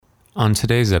On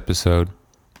today's episode,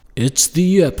 It's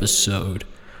the episode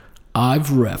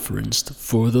I've referenced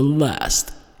for the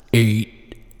last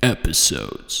 8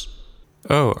 episodes.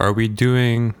 are we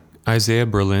doing Isaiah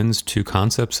Berlin's 2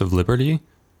 Concepts of Liberty?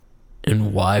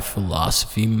 And why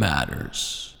philosophy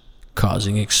matters,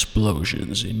 causing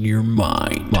explosions in your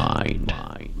mind.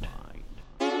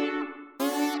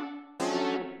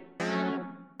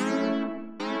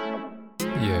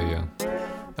 Yeah.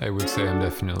 I would say I'm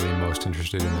definitely most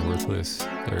interested in the worthless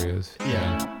areas.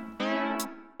 Yeah.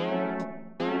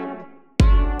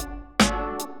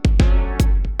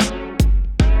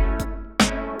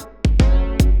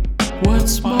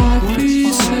 What's my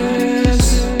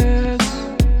thesis?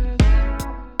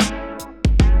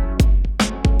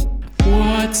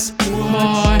 What's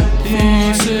my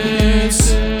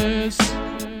thesis?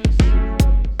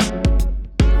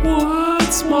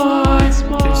 What's my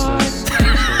thesis?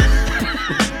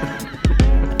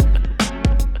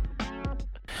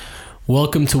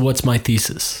 Welcome to What's My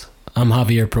Thesis. I'm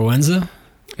Javier Proenza.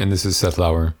 And this is Seth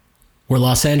Lauer. We're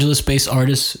Los Angeles-based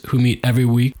artists who meet every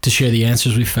week to share the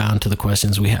answers we found to the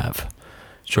questions we have.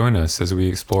 Join us as we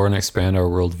explore and expand our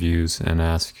worldviews and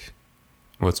ask,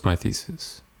 what's my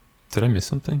thesis? Did I miss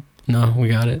something? No, we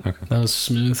got it. Okay. That was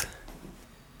smooth.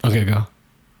 Okay, go.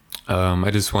 I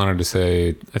just wanted to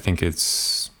say I think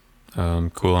it's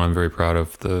cool, and I'm very proud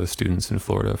of the students in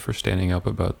Florida for standing up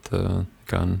about the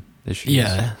gun issues.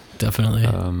 Yeah, definitely.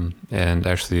 And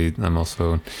actually, I'm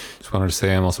also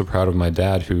proud of my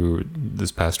dad, who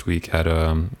this past week had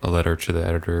a letter to the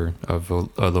editor of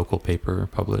a local paper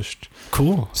published,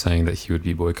 Cool. saying that he would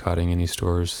be boycotting any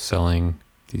stores selling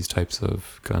these types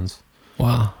of guns.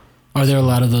 Wow. Are there a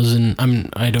lot of those in? I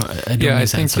don't. Yeah, I mean that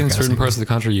think in certain sarcastically. parts of the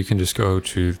country, you can just go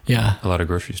to Yeah. a lot of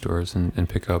grocery stores and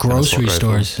pick up an Grocery assault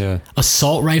rifle. stores. Yeah.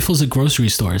 Assault rifles at grocery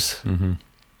stores. Mm-hmm.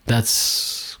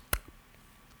 That's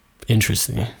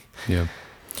interesting. Yeah.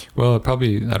 Well, I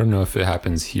don't know if it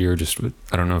happens here.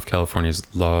 I don't know if California's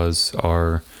laws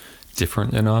are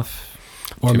different enough.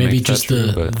 Or to maybe make that just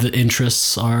true, but the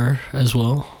interests are as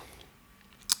well.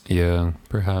 yeah,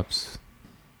 perhaps.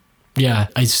 Yeah,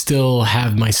 I still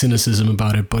have my cynicism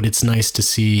about it, but it's nice to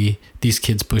see these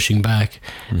kids pushing back.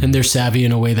 Mhm. And they're savvy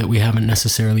in a way that we haven't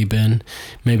necessarily been.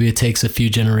 Maybe it takes a few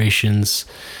generations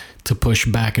to push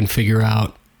back and figure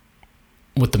out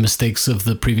what the mistakes of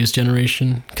the previous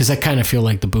generation. Because I kind of feel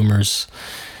like the boomers,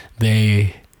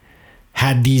 they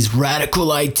had these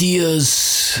radical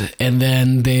ideas, and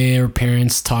then their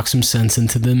parents talked some sense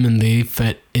into them, and they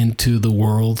fed into the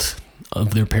world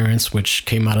of their parents, which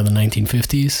came out of the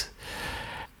 1950s.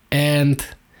 And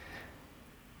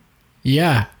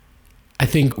yeah, I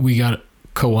think we got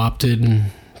co-opted,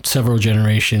 and several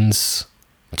generations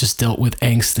just dealt with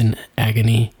angst and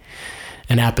agony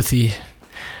and apathy.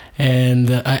 And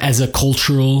as a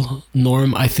cultural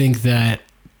norm, I think that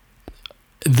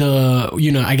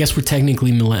I guess we're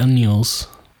technically millennials,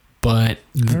 but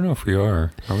I don't know if we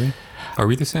are. Are we? Are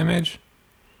we the same age?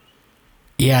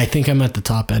 yeah, I think I'm at the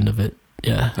top end of it.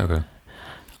 Yeah, Okay.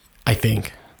 I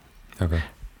think. Okay.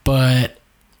 But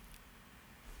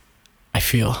I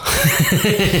feel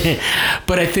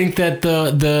but I think that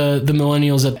the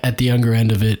millennials at the younger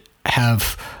end of it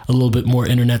have a little bit more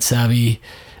internet savvy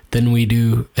than we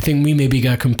do. I think we maybe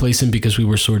got complacent because we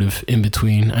were sort of in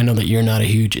between. I know that you're not a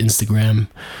huge Instagram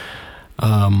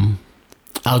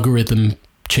algorithm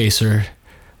chaser,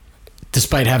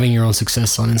 despite having your own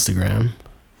success on Instagram.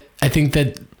 I think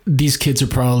that these kids are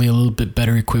probably a little bit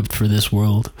better equipped for this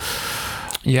world.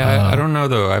 Yeah, I don't know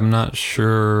though. I'm not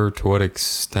sure to what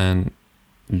extent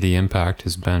the impact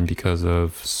has been because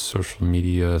of social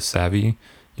media savvy.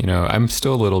 You know, I'm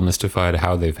still a little mystified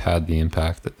how they've had the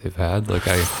impact that they've had. Like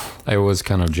I was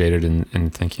kind of jaded in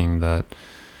thinking that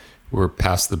we're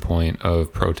past the point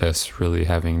of protests really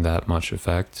having that much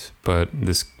effect. But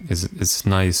it's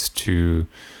nice to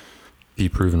be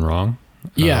proven wrong.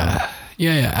 Yeah,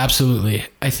 absolutely.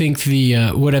 I think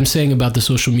what I'm saying about the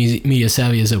social media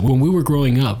savvy is that when we were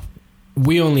growing up,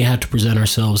 we only had to present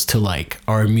ourselves to like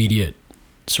our immediate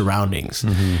surroundings.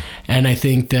 Mm-hmm. And I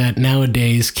think that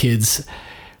nowadays kids,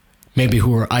 maybe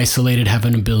who are isolated, have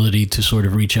an ability to sort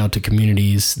of reach out to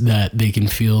communities that they can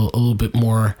feel a little bit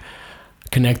more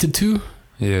connected to.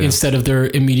 Yeah. Instead of their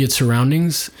immediate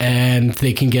surroundings, and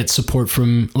they can get support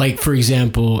from, like, for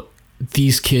example,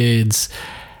 these kids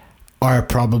are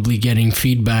probably getting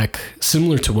feedback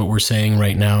similar to what we're saying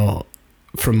right now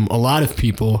from a lot of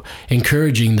people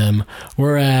encouraging them.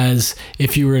 Whereas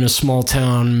if you were in a small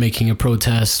town making a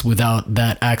protest without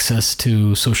that access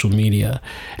to social media,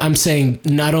 I'm saying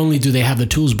not only do they have the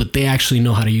tools, but they actually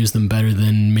know how to use them better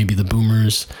than maybe the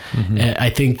boomers. I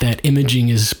think that imaging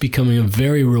is becoming a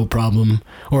very real problem,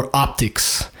 or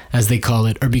optics, as they call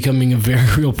it, are becoming a very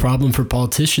real problem for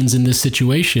politicians in this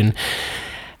situation.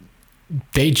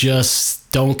 They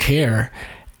just don't care.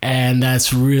 And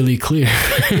that's really clear.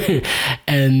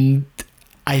 And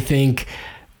I think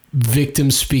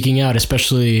victims speaking out,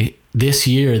 especially this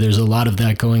year, there's a lot of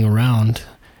that going around,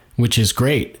 which is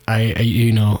great.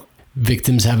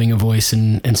 Victims having a voice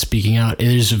and speaking out, it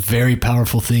is a very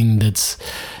powerful thing that's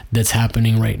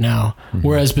happening right now.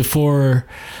 Whereas before,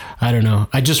 I don't know.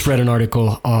 I just read an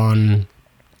article on,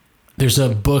 there's a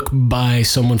book by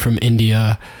someone from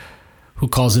India who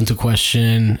calls into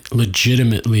question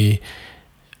legitimately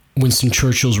Winston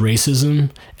Churchill's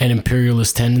racism and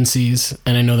imperialist tendencies.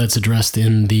 And I know that's addressed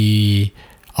in the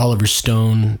Oliver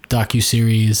Stone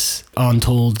docuseries,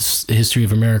 Untold History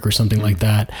of America or something like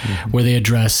that, where they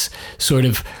address sort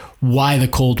of why the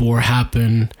Cold War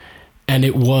happened. And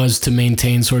it was to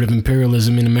maintain sort of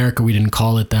imperialism. In America, we didn't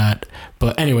call it that.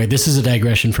 But anyway, this is a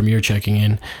digression from your checking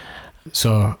in,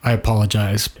 so I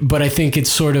apologize. But I think it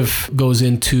sort of goes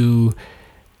into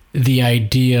the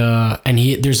idea, and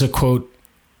there's a quote.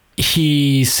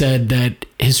 He said that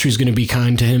history is going to be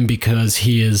kind to him because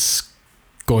he is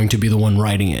going to be the one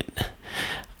writing it.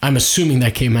 I'm assuming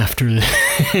that came after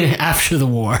the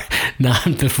war,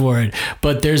 not before it.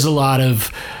 But there's a lot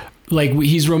of, like,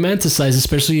 he's romanticized,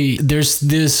 especially there's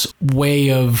this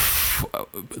way of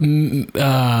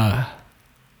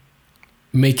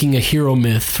making a hero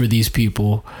myth for these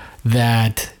people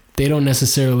that they don't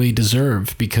necessarily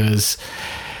deserve, because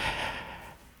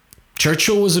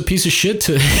Churchill was a piece of shit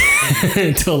to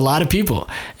to a lot of people.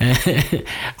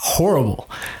 Horrible.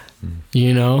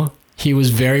 He was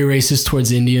very racist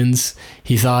towards Indians.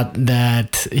 He thought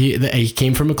that he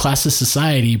came from a classist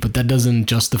society, but that doesn't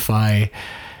justify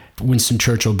Winston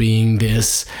Churchill being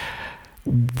this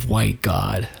white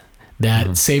god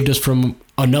that saved us from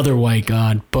another white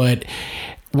god. But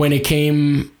when it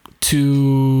came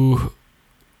to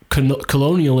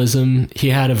colonialism, he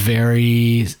had a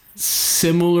very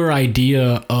similar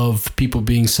idea of people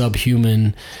being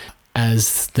subhuman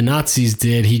as the Nazis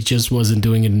did. He just wasn't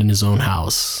doing it in his own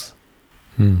house.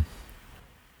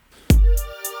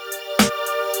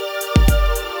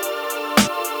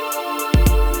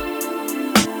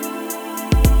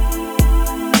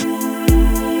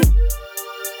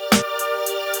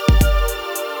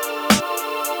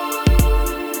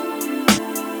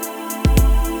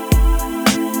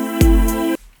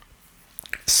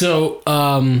 So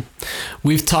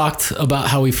we've talked about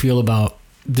how we feel about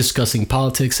discussing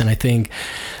politics, and I think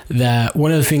that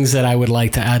one of the things that I would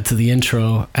like to add to the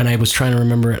intro, and I was trying to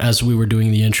remember it as we were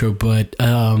doing the intro, but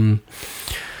a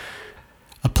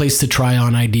place to try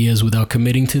on ideas without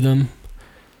committing to them,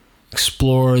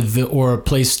 or a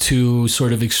place to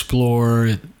sort of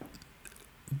explore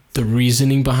the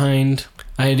reasoning behind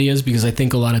ideas, because I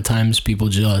think a lot of times people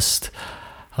just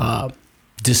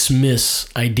dismiss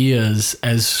ideas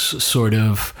as sort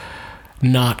of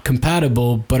not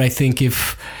compatible. But I think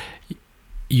if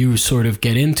you sort of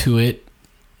get into it,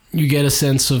 you get a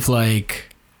sense of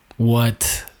like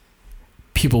what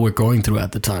people were going through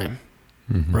at the time,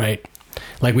 right?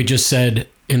 Like we just said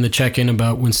in the check-in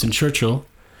about Winston Churchill,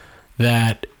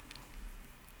 that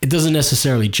it doesn't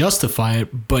necessarily justify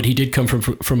it, but he did come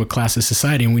from a classist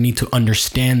society, and we need to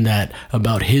understand that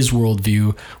about his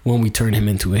worldview when we turn him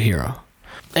into a hero.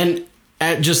 And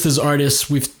just as artists,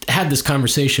 we've had this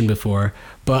conversation before,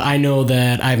 but I know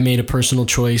that I've made a personal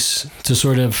choice to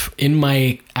sort of, in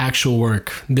my actual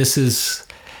work, this is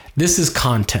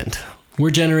content.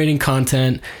 We're generating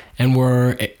content, and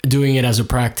we're doing it as a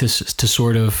practice to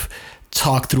sort of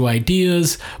talk through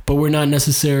ideas, but we're not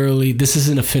necessarily, this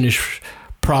isn't a finished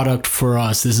product for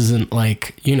us. This isn't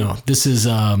like, this is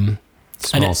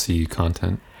small C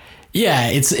content. Yeah,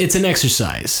 it's an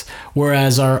exercise.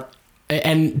 Whereas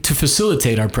and to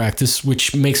facilitate our practice,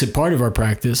 which makes it part of our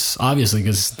practice, obviously,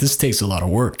 because this takes a lot of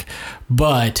work,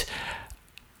 but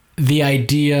the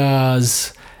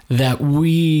ideas that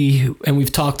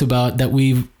we've talked about, that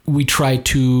we try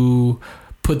to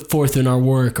put forth in our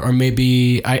work, or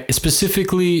maybe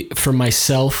specifically for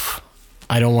myself,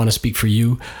 I don't want to speak for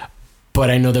you, but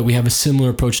I know that we have a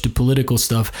similar approach to political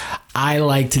stuff. I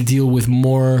like to deal with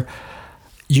more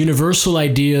universal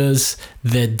ideas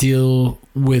that deal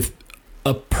with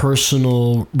a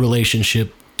personal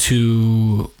relationship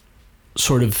to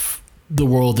sort of the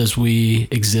world as we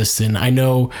exist in. I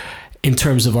know in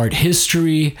terms of art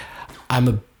history,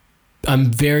 I'm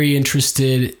very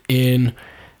interested in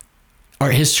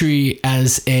art history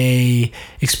as a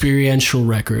experiential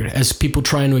record, as people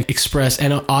trying to express,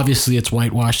 and obviously it's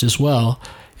whitewashed as well,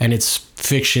 and it's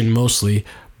fiction mostly,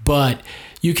 but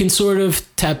you can sort of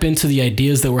tap into the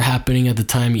ideas that were happening at the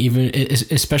time, even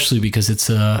especially because it's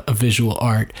a visual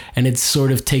art, and it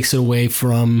sort of takes it away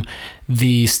from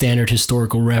the standard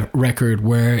historical record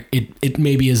where it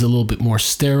maybe is a little bit more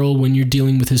sterile when you're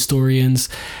dealing with historians.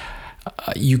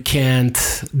 You can't,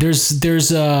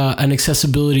 there's an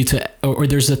accessibility to, or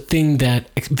there's a thing that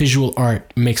visual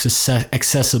art makes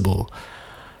accessible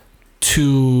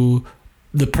to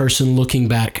the person looking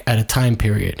back at a time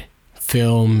period.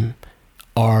 Film,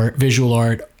 art, visual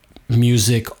art,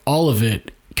 music, all of it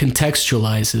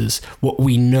contextualizes what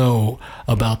we know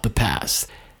about the past.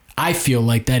 I feel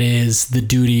like that is the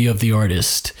duty of the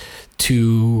artist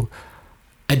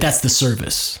that's the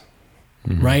service.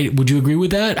 Mm-hmm. Right? Would you agree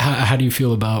with that? How do you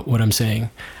feel about what I'm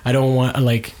saying? I don't want,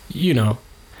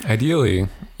 Ideally.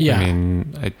 Yeah. I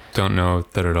mean, I don't know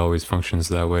that it always functions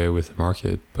that way with the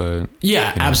market, but...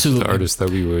 Yeah, absolutely. The artists that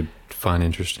we would find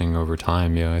interesting over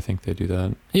time, yeah, I think they do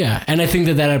that. Yeah, and I think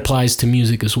that applies to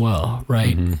music as well,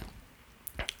 right?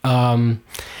 Mm-hmm.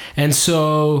 And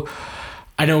so,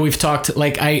 I know we've talked,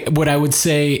 what I would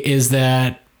say is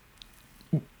that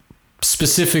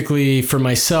specifically for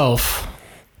myself...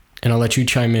 And I'll let you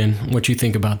chime in what you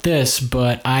think about this,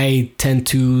 but I tend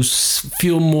to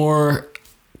feel more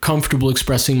comfortable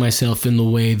expressing myself in the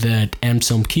way that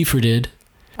Anselm Kiefer did.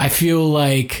 I feel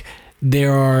like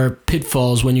there are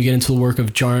pitfalls when you get into the work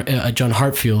of John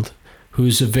Heartfield,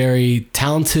 who's a very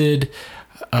talented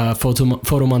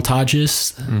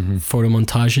photomontagist. Mm-hmm.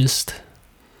 Photomontagist.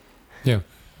 Yeah.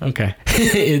 Okay.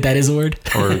 That is a word?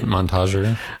 Or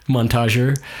montager.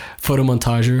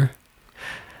 Photomontager.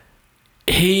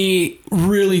 He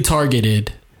really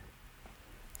targeted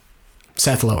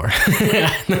Seth Lower.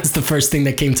 That's the first thing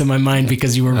that came to my mind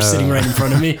because you were sitting right in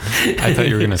front of me. I thought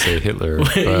you were going to say Hitler.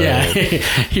 But... Yeah,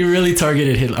 he really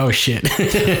targeted Hitler. Oh, shit.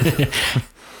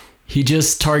 He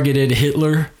just targeted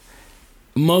Hitler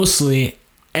mostly,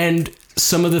 and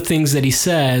some of the things that he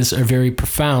says are very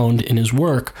profound in his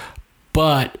work,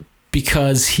 but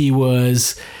because he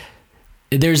was...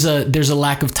 There's a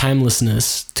lack of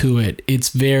timelessness to it.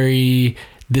 It's very,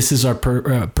 this is our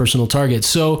personal target.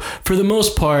 So for the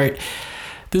most part,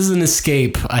 this is an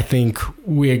escape. I think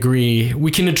we agree.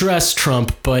 We can address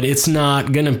Trump, but it's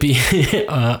not going to be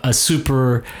a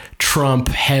super Trump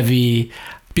heavy,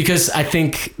 because I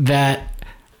think that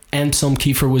Anselm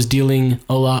Kiefer was dealing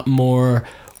a lot more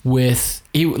with,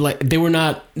 they were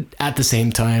not at the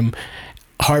same time.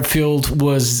 Heartfield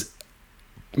was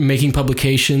making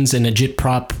publications and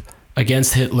agitprop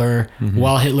against Hitler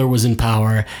while Hitler was in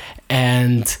power,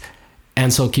 and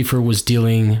Anselm Kiefer was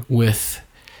dealing with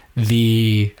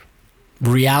the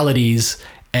realities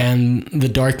and the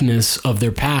darkness of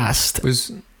their past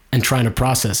and trying to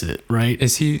process it, right?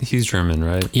 He's German,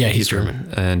 right? Yeah, he's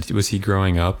German. And was he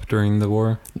growing up during the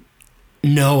war?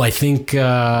 No, I think...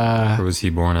 or was he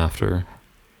born after?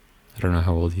 I don't know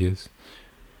how old he is.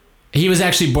 He was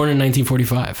actually born in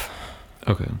 1945.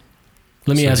 Okay.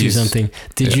 Let me ask you something.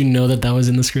 Did you know that was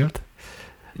in the script?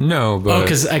 No, but... Oh,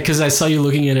 because I saw you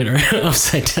looking at it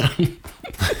upside down.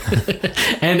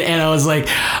 and I was like,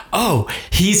 oh,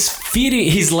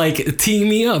 he's like teeing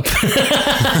me up.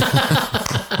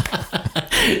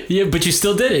 Yeah, but you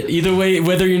still did it. Either way,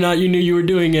 whether or not you knew you were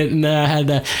doing it, and I had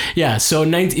that. Yeah, so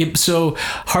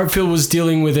Heartfield was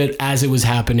dealing with it as it was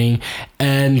happening,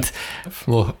 and...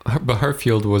 Well, but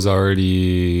Heartfield was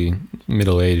already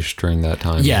middle-aged during that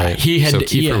time. Yeah, right? he had... So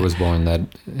Kiefer was born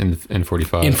in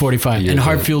 45. In 45. And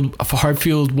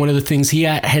Heartfield, one of the things, he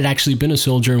had actually been a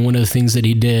soldier, and one of the things that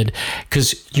he did,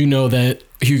 because you know that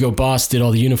Hugo Boss did all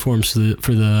the uniforms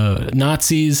for the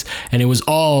Nazis, and it was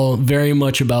all very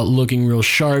much about looking real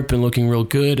sharp and looking real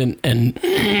good, and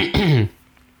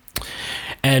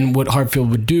and what Heartfield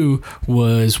would do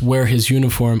was wear his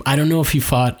uniform. I don't know if he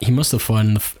must have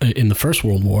fought in the First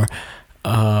World War.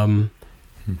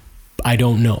 I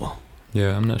don't know.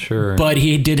 Yeah, I'm not sure. But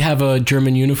he did have a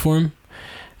German uniform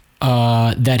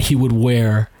that he would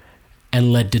wear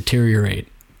and let deteriorate.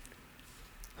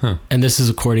 Huh. And this is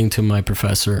according to my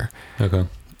professor, okay,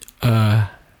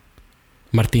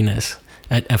 Martinez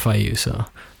at FIU. So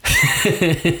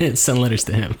send letters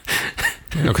to him.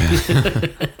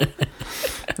 Okay.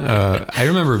 I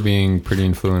remember being pretty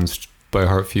influenced by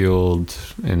Heartfield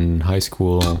in high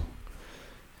school.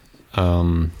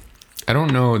 I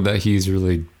don't know that he's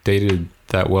really dated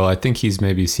that well. I think he's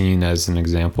maybe seen as an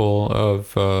example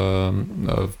of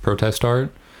protest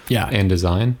art. Yeah. And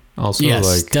design, also.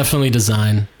 Yes, definitely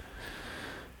design.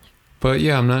 But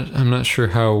yeah, I'm not sure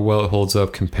how well it holds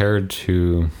up compared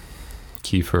to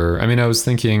Kiefer. I mean, I was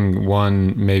thinking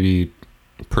one maybe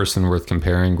person worth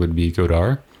comparing would be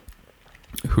Godard,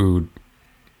 who,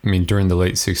 I mean, during the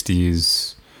late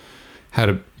 60s had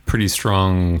a pretty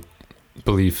strong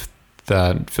belief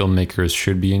that filmmakers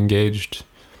should be engaged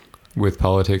with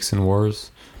politics and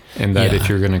wars, and that if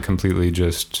you're going to completely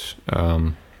just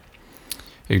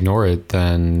ignore it,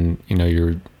 then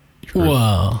you're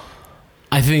well,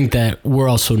 I think that we're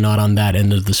also not on that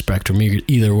end of the spectrum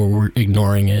either, where we're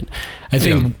ignoring it. I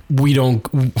think we don't.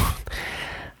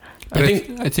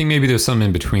 I think maybe there's some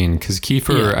in between, because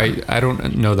Kiefer, I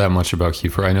don't know that much about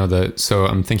Kiefer. I know that, so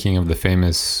I'm thinking of the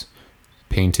famous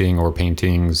painting or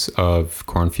paintings of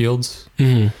cornfields,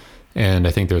 and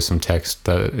I think there's some text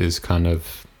that is kind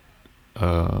of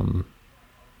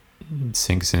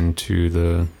sinks into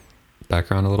the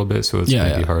background a little bit, so it's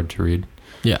maybe hard to read.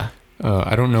 Yeah.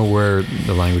 I don't know where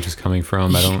the language is coming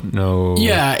from. I don't know.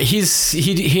 Yeah,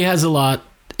 he has a lot.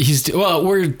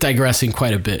 We're digressing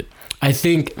quite a bit. I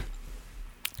think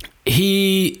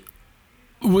he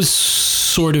was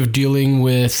sort of dealing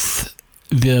with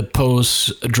the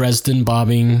post-Dresden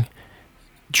bombing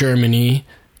Germany,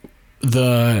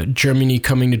 the Germany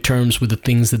coming to terms with the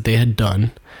things that they had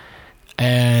done.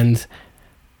 And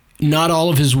not all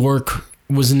of his work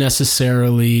was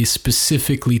necessarily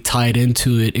specifically tied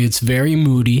into it. It's very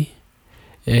moody.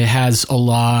 It has a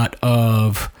lot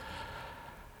of...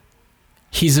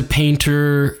 He's a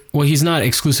painter. Well, he's not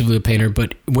exclusively a painter,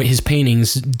 but his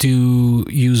paintings do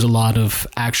use a lot of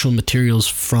actual materials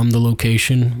from the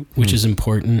location, which is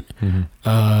important.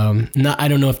 I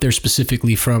don't know if they're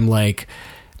specifically from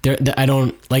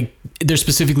they're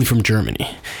specifically from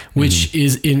Germany, which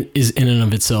is in and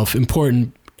of itself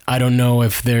important. I don't know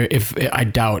if I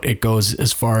doubt it goes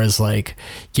as far as like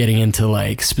getting into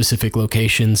like specific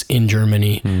locations in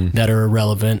Germany that are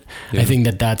irrelevant. I think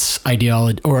that's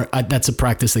ideology, or that's a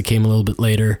practice that came a little bit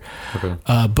later. Okay.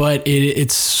 But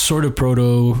it's sort of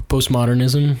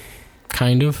postmodernism,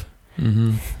 kind of.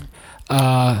 And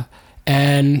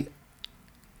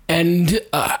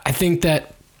I think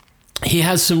that he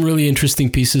has some really interesting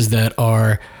pieces that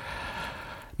are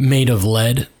made of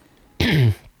lead.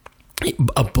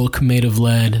 A book made of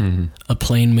lead, a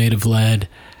plane made of lead,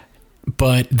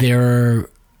 but they're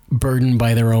burdened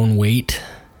by their own weight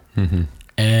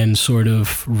and sort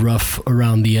of rough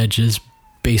around the edges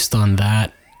based on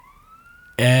that.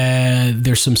 And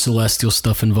there's some celestial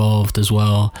stuff involved as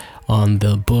well on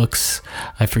the books.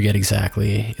 I forget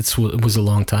exactly. It was a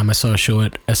long time. I saw a show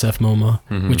at SF MoMA,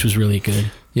 which was really good.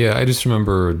 Yeah, I just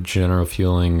remember a general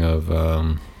feeling of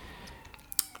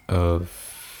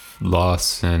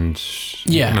loss and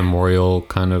memorial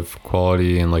kind of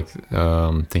quality, and like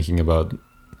thinking about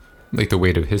like the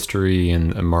weight of history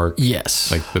and a mark.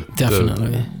 Yes, like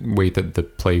the weight that the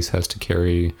place has to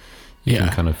carry. You can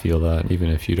kind of feel that even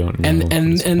if you don't know.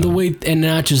 And the weight, and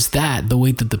not just that, the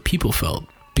weight that the people felt,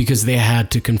 because they had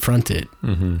to confront it.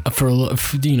 For to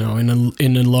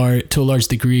a large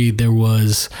degree, there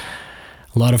was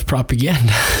a lot of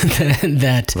propaganda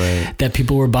that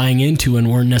people were buying into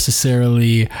and weren't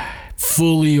necessarily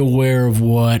fully aware of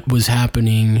what was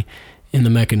happening in the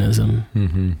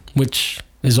mechanism, which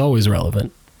is always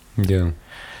relevant. Yeah.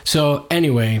 So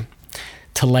anyway,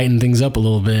 to lighten things up a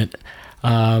little bit,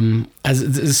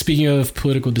 as speaking of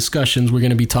political discussions, we're going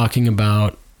to be talking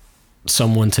about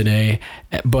someone today,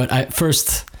 but I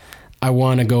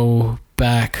want to go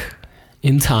back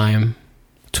in time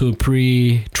to a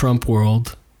pre-Trump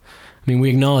world. I mean, we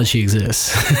acknowledge he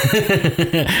exists,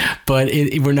 but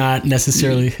we're not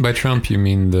necessarily... By Trump, you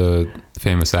mean the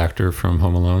famous actor from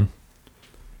Home Alone?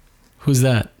 Who's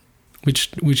that?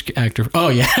 Which actor? Oh,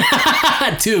 yeah.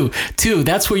 Two.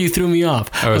 That's where you threw me off.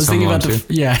 I was thinking about the...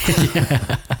 Yeah.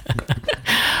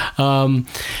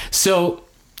 So,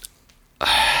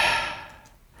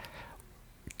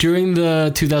 during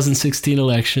the 2016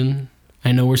 election...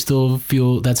 I know we're still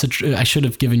I should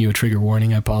have given you a trigger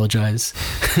warning. I apologize.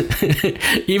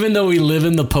 Even though we live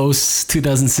in the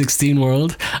post-2016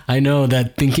 world, I know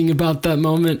that thinking about that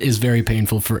moment is very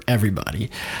painful for everybody,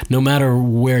 no matter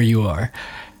where you are.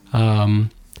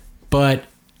 But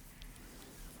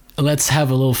let's have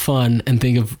a little fun and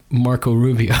think of Marco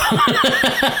Rubio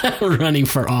running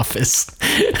for office.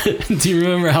 Do you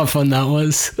remember how fun that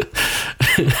was?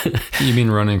 You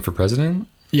mean running for president?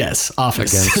 Yes,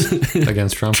 office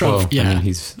against Trump. Well, yeah. I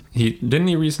mean, he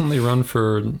didn't recently run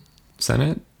for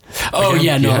Senate? Oh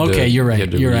yeah, no, okay, you're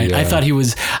right. You're right. I thought he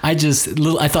was. I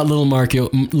thought little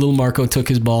Marco took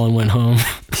his ball and went home.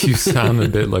 You sound a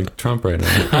bit like Trump right now.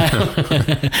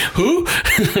 Who?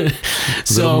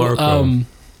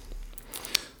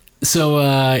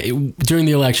 During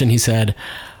the election, he said,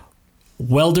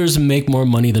 "Welders make more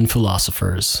money than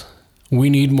philosophers. We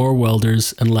need more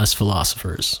welders and less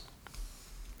philosophers."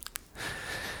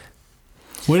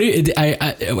 How do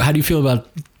you feel about?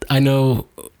 I know.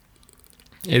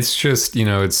 It's just,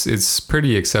 it's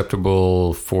pretty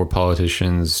acceptable for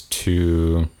politicians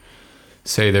to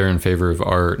say they're in favor of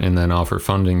art and then offer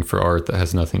funding for art that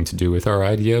has nothing to do with our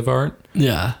idea of art.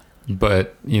 Yeah.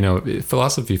 But,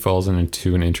 philosophy falls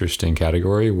into an interesting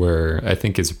category where I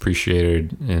think it's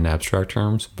appreciated in abstract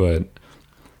terms, but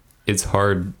it's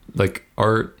hard. Like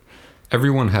art,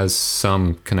 everyone has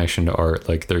some connection to art,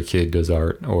 like their kid does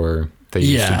art or they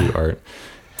used to do art.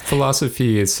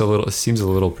 Philosophy, it seems a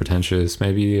little pretentious.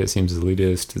 Maybe it seems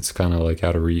elitist. It's kind of like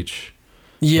out of reach.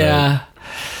 Yeah,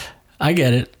 I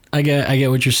get it. I get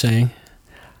what you're saying.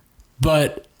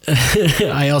 But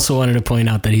I also wanted to point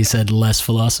out that he said less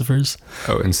philosophers.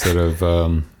 Oh, instead of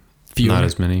not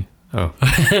as many. Oh,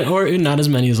 or not as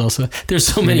many is also. There's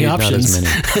so many options.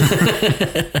 Not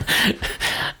as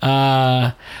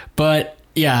many. But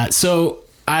yeah, so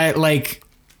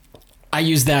I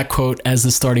use that quote as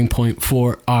the starting point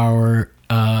for our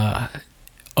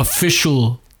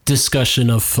official discussion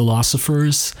of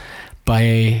philosophers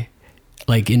by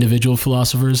individual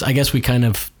philosophers. I guess we kind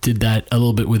of did that a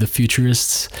little bit with the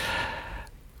futurists,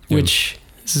 which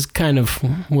this is kind of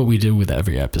what we do with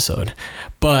every episode.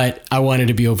 But I wanted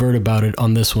to be overt about it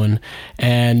on this one.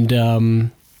 And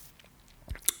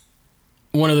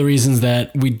one of the reasons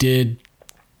that we did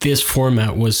this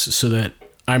format was so that,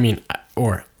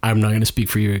 I'm not going to speak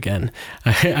for you again.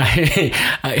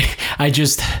 I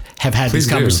just have had these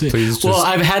conversations. Well,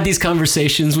 I've had these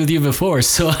conversations with you before,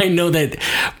 so I know that.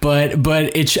 But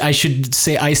I should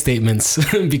say I statements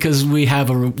because we have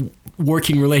a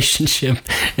working relationship,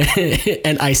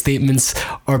 and I statements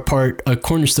are a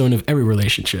cornerstone of every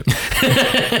relationship.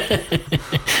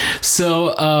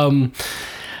 So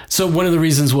one of the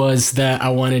reasons was that I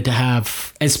wanted to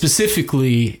have, and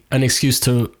specifically, an excuse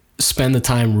to spend the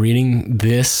time reading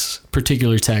this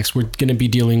particular text. We're going to be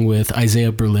dealing with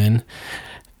Isaiah Berlin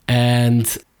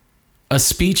and a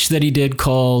speech that he did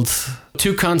called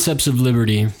Two Concepts of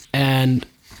Liberty. And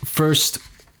first,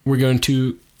 we're going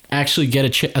to actually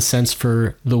get a sense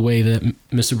for the way that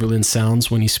Mr. Berlin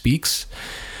sounds when he speaks,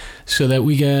 so that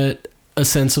we get a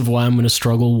sense of why I'm going to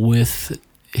struggle with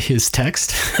his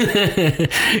text.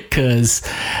 Because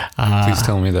please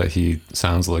tell me that he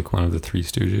sounds like one of the Three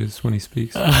Stooges when he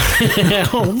speaks. What?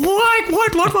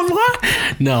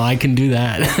 No, I can do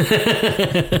that.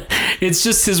 It's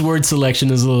just his word selection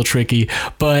is a little tricky,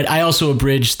 but I also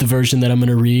abridged the version that I'm going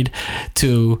to read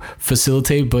to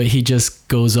facilitate, but he just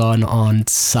goes on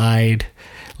side,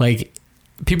 like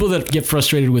people that get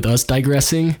frustrated with us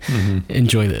digressing,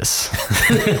 enjoy this.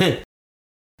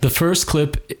 The first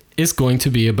clip is going to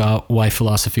be about why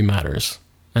philosophy matters,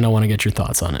 and I want to get your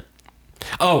thoughts on it.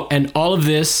 Oh, and all of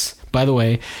this, by the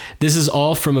way, this is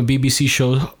all from a BBC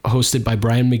show hosted by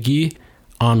Brian McGee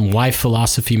on why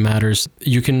philosophy matters.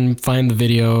 You can find the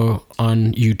video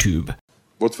on YouTube.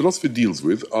 What philosophy deals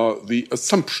with are the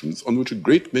assumptions on which a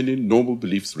great many normal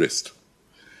beliefs rest.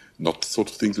 Not the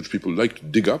sort of things which people like to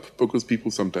dig up, because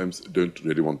people sometimes don't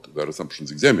really want their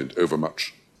assumptions examined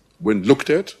overmuch. When looked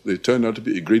at, they turn out to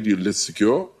be a great deal less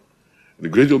secure and a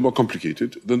great deal more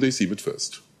complicated than they seem at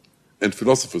first. And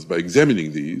philosophers, by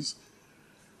examining these,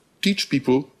 teach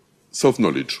people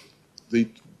self-knowledge. They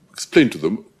explain to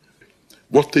them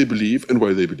what they believe and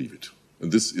why they believe it.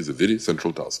 And this is a very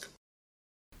central task.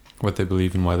 What they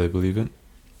believe and why they believe it?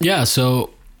 Yeah, so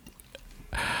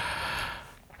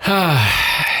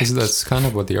that's kind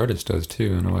of what the artist does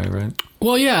too, in a way, right?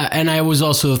 Well, yeah, and I was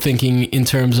also thinking in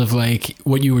terms of like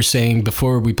what you were saying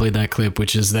before we played that clip,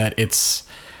 which is that it's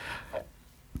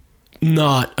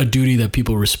not a duty that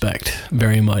people respect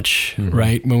very much,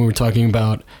 right? When we were talking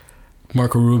about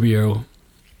Marco Rubio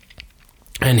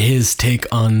and his take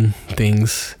on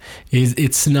things,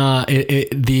 it's not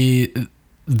the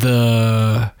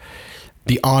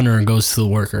honor goes to the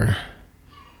worker,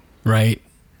 right?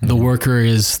 The worker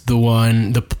is the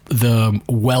one, the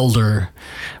welder.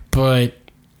 But,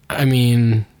 I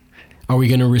mean, are we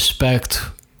going to respect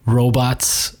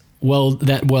robots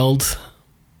that weld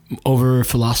over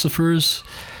philosophers?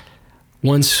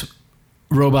 Once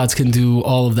robots can do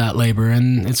all of that labor,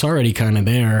 and it's already kind of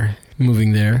there,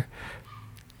 moving there.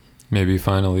 Maybe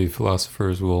finally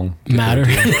philosophers will matter.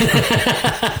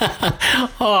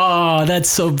 Oh, that's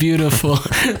so beautiful.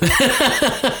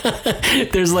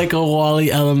 There's like a Wall-E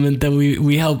element that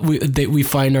we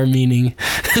find our meaning.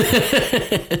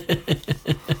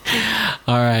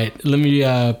 All right, let me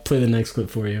play the next clip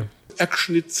for you.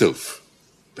 Action itself,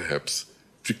 perhaps,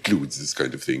 precludes this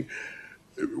kind of thing.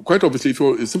 Quite obviously, if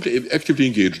you're simply actively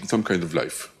engaged in some kind of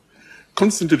life,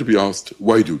 constantly to be asked,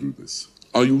 why do you do this?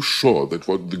 Are you sure that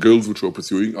what the goals which you're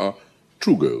pursuing are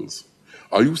true goals?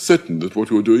 Are you certain that what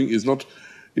you're doing is not,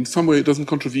 in some way, it doesn't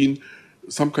contravene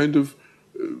some kind of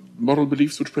moral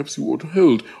beliefs which perhaps you ought to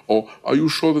hold? Or are you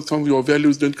sure that some of your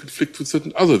values don't conflict with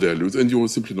certain other values and you're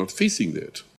simply not facing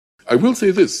that? I will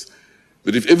say this,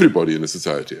 that if everybody in a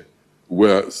society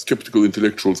were skeptical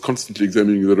intellectuals constantly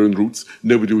examining their own roots,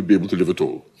 nobody would be able to live at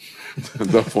all. And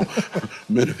therefore,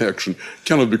 men of action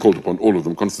cannot be called upon, all of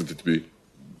them, constantly to be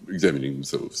examining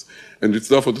themselves. And it's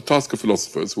therefore the task of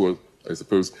philosophers, who are, I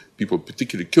suppose, people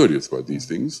particularly curious about these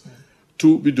things,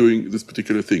 to be doing this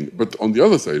particular thing. But on the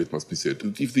other side, it must be said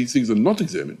that if these things are not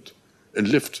examined and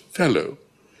left fallow,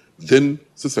 then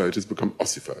societies become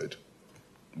ossified.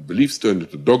 Beliefs turn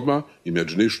into dogma,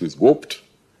 imagination is warped,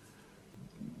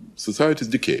 societies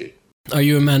decay. Are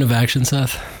you a man of action,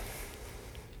 Seth?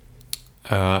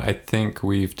 I think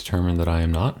we've determined that I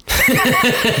am not.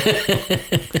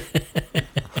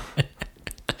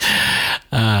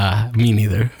 Me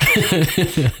neither.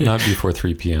 Not before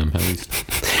 3 p.m. at least.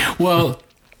 Well,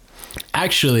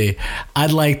 actually,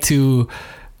 I'd like to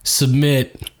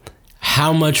submit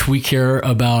how much we care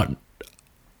about,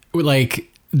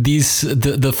 like,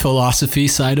 the philosophy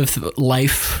side of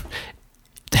life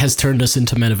has turned us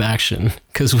into men of action,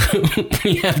 because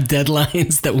we have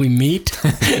deadlines that we meet.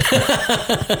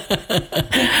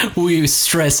 We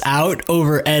stress out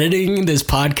over editing this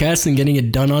podcast and getting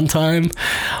it done on time,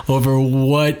 over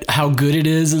how good it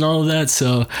is and all of that.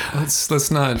 So let's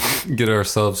not get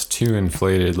ourselves too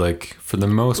inflated. Like, for the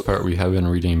most part, we have been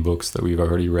reading books that we've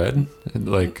already read,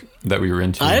 like that we were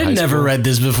into. I had never read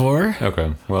this before.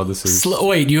 Okay, well, this is.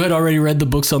 Wait, you had already read the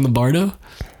books on the Bardo?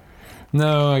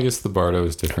 No, I guess the Bardo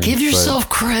is different. Give yourself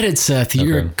credit, Seth.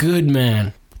 You're a good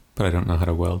man. But I don't know how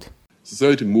to weld.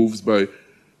 Society moves by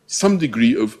some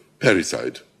degree of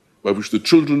parricide, by which the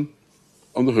children,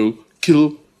 on the whole,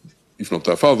 kill, if not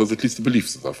their fathers, at least the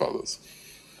beliefs of their fathers,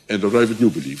 and arrive at new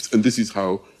beliefs. And this is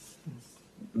how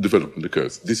development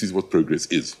occurs. This is what progress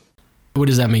is. What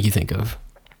does that make you think of?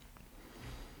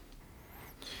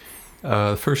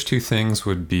 The first two things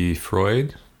would be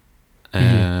Freud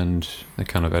and the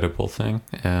kind of Oedipal thing,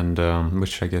 and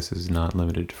which I guess is not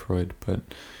limited to Freud, but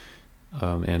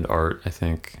and art. I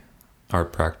think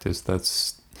art practice.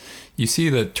 That's, you see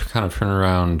that kind of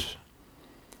turnaround,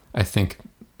 I think,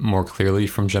 more clearly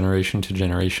from generation to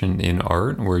generation in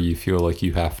art, where you feel like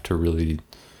you have to really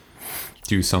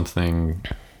do something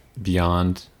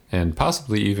beyond, and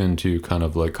possibly even to kind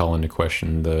of like call into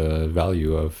question the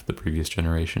value of the previous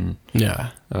generation. Yeah.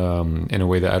 In a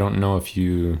way that I don't know if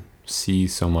you see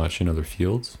so much in other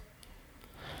fields.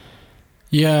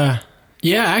 Yeah.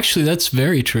 Yeah, actually, that's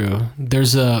very true.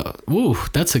 That's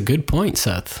a good point,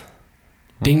 Seth.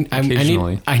 Ding!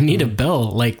 I need a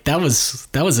bell. Like, that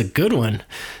was a good one.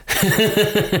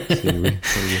 See, we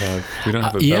don't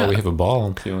have a bell. We have a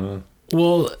ball. If you wanna...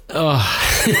 Well,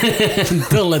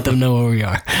 don't let them know where we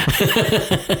are.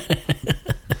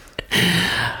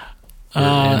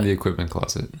 In the equipment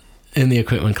closet. In the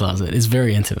equipment closet. It's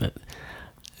very intimate.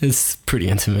 It's pretty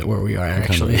intimate where we are,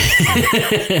 actually.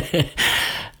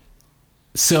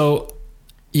 So,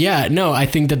 yeah, no, I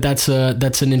think that's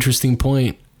an interesting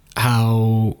point,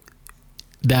 how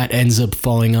that ends up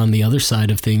falling on the other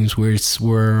side of things, where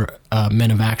we're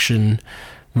men of action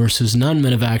versus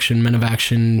non-men of action. Men of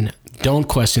action don't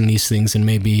question these things, and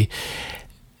maybe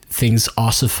things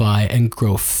ossify and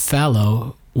grow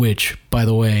fallow, which, by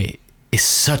the way, is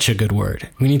such a good word.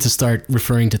 We need to start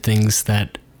referring to things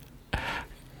that...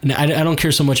 I don't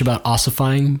care so much about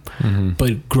ossifying,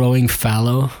 but growing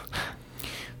fallow.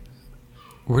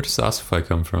 Where does ossify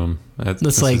come from?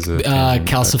 That's like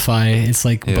calcify. It's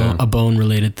like a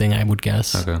bone-related thing, I would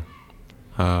guess. Okay.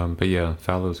 But yeah,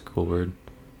 fallow is a cool word.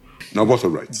 Now, what are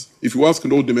rights? If you ask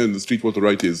an ordinary man in the street what a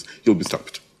right is, he'll be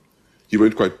stumped. He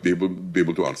won't quite be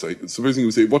able to answer. Supposing you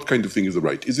say, what kind of thing is a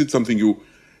right? Is it something you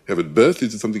have at birth?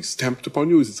 Is it something stamped upon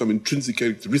you? Is it some intrinsic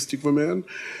characteristic of a man?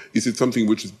 Is it something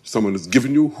which someone has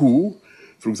given you? Who?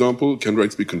 For example, can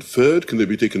rights be conferred? Can they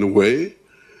be taken away?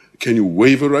 Can you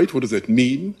waive a right? What does that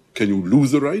mean? Can you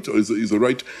lose a right? Or is a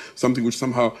right something which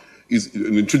somehow is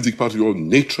an intrinsic part of your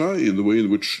nature, in the way in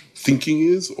which thinking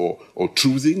is, or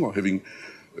choosing, or having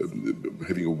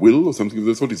having a will or something of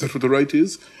that sort? Is that what a right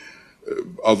is?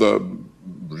 Are there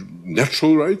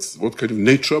natural rights? What kind of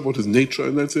nature? What is nature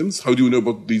in that sense? How do you know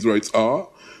what these rights are?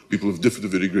 People have differed a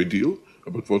very great deal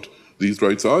about what these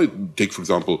rights are. Take, for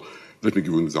example, let me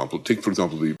give you an example. Take, for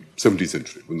example, the 17th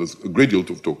century, when there's a great deal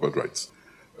to talk about rights.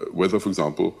 Whether, for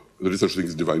example, there is such a thing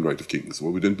as divine right of kings.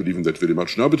 Well, we don't believe in that very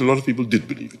much now, but a lot of people did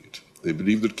believe in it. They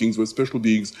believed that kings were special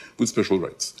beings with special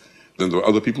rights. Then there were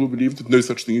other people who believed that no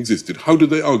such thing existed. How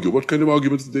did they argue? What kind of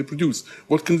arguments did they produce?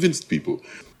 What convinced people?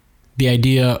 The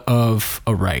idea of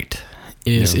a right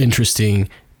is interesting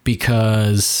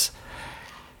because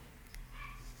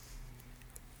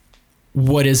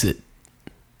what is it?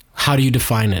 How do you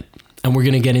define it? And we're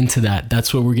going to get into that.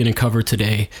 That's what we're going to cover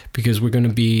today, because we're going to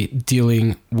be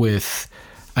dealing with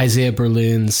Isaiah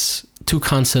Berlin's two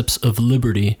concepts of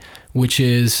liberty, which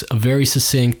is a very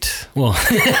succinct, well,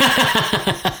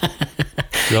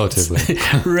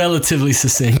 relatively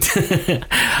succinct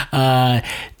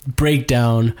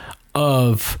breakdown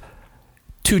of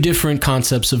two different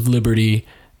concepts of liberty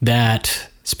that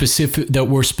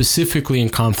were specifically in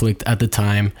conflict at the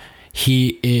time.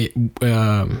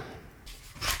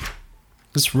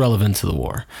 It's relevant to the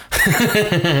war.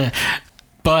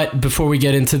 But before we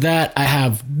get into that, I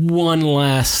have one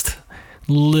last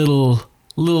little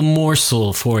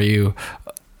morsel for you,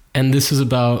 and this is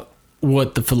about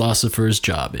what the philosopher's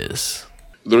job is.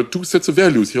 There are two sets of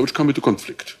values here which come into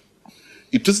conflict.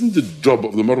 It isn't the job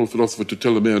of the moral philosopher to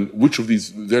tell a man which of these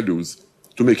values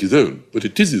to make his own, but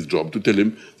it is his job to tell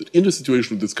him that in a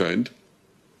situation of this kind,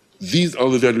 these are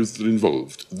the values that are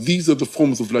involved. These are the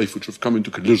forms of life which have come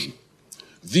into collision.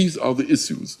 These are the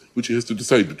issues which he has to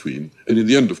decide between. And in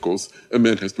the end, of course, a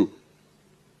man has to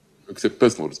accept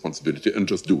personal responsibility and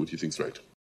just do what he thinks right.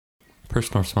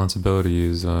 Personal responsibility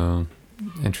is an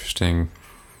interesting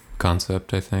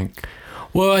concept, I think.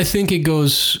 Well, I think it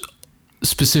goes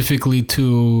specifically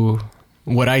to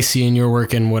what I see in your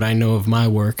work and what I know of my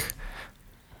work.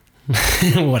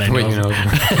 What I know.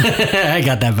 I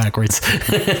got that backwards.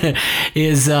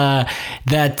 Is that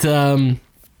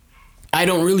I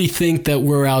don't really think that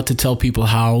we're out to tell people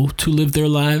how to live their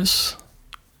lives.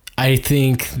 I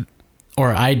think,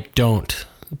 or I don't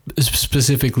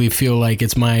specifically feel like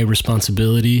it's my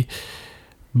responsibility,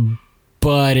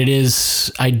 but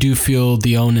I do feel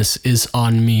the onus is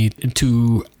on me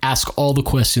to ask all the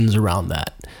questions around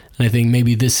that. And I think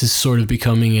maybe this is sort of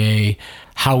becoming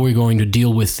how we're going to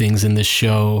deal with things in this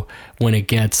show when it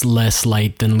gets less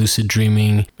light than lucid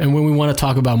dreaming. And when we want to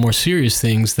talk about more serious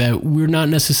things, that we're not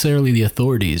necessarily the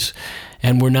authorities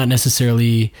and we're not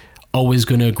necessarily always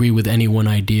going to agree with any one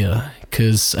idea.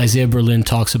 Because Isaiah Berlin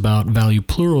talks about value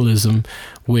pluralism,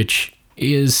 which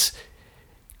is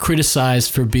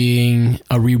criticized for being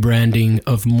a rebranding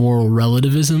of moral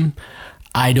relativism.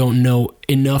 I don't know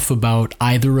enough about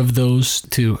either of those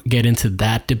to get into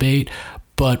that debate,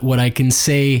 but what I can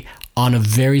say on a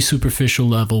very superficial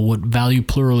level, what value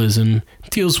pluralism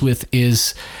deals with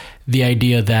is the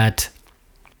idea that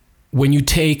when you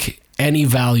take any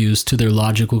values to their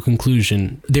logical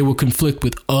conclusion, they will conflict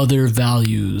with other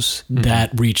values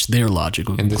that reach their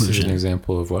logical conclusion. And this is an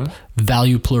example of what?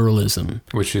 Value pluralism.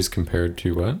 Which is compared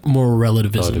to what? Moral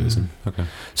relativism. Okay.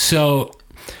 So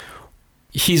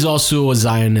he's also a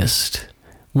Zionist,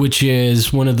 which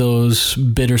is one of those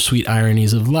bittersweet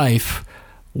ironies of life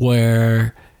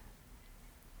where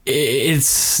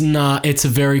it's a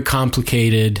very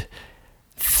complicated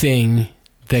thing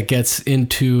that gets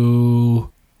into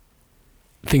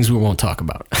things we won't talk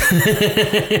about.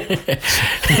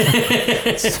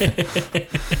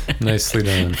 Nicely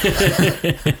done.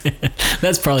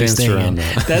 That's probably Dance staying in.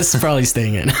 that. That's probably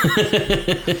staying in.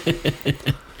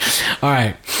 All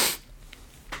right.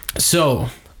 So,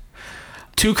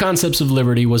 Two Concepts of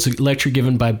Liberty was a lecture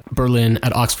given by Berlin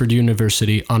at Oxford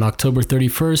University on October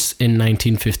 31st in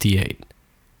 1958.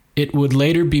 It would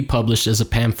later be published as a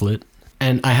pamphlet,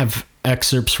 and I have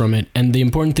excerpts from it. And the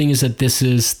important thing is that this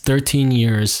is 13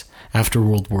 years after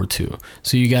World War II.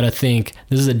 So you got to think,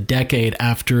 this is a decade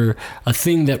after a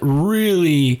thing that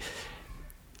really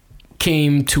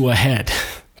came to a head,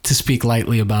 to speak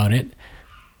lightly about it,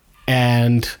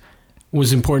 and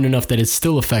was important enough that it's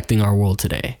still affecting our world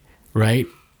today, right?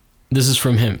 This is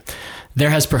from him. There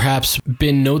has perhaps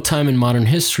been no time in modern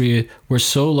history where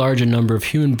so large a number of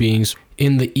human beings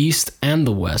in the East and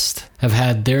the West have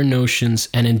had their notions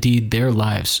and indeed their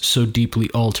lives so deeply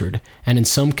altered, and in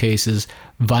some cases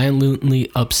violently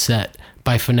upset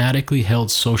by fanatically held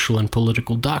social and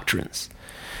political doctrines.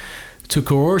 To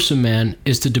coerce a man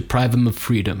is to deprive him of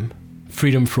freedom.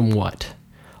 Freedom from what?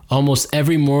 Almost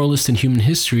every moralist in human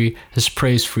history has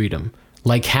praised freedom.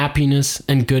 Like happiness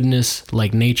and goodness,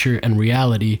 like nature and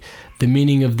reality, the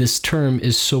meaning of this term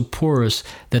is so porous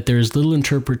that there is little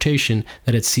interpretation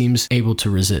that it seems able to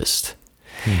resist.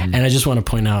 Mm-hmm. And I just want to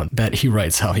point out that he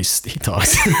writes how he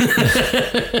talks.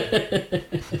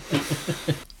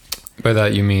 By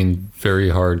that, you mean very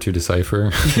hard to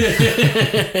decipher?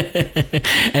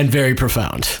 And very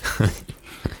profound.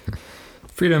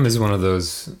 Freedom is one of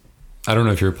those... I don't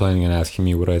know if you're planning on asking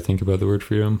me what I think about the word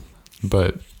freedom,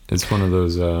 but it's one of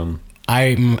those...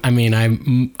 I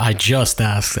just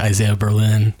asked Isaiah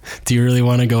Berlin, do you really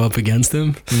want to go up against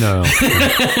him? No.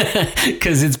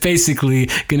 Because it's basically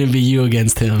going to be you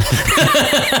against him.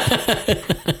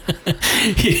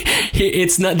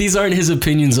 It's not, these aren't his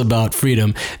opinions about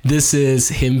freedom. This is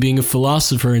him being a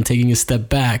philosopher and taking a step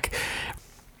back.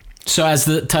 So as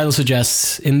the title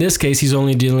suggests, in this case, he's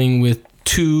only dealing with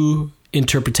two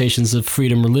interpretations of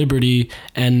freedom or liberty,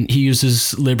 and he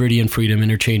uses liberty and freedom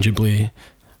interchangeably,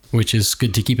 which is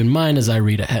good to keep in mind as I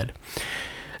read ahead.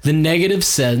 The negative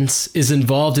sense is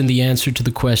involved in the answer to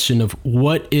the question of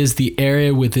what is the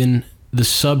area within the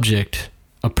subject,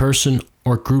 a person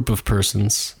or group of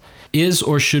persons, is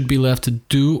or should be left to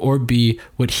do or be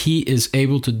what he is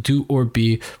able to do or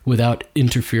be without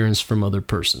interference from other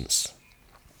persons.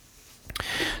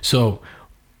 So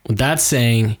what that's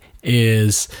saying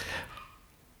is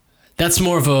that's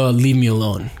more of a leave me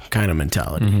alone kind of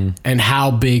mentality. Mm-hmm. And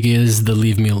how big is the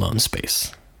leave me alone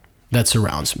space that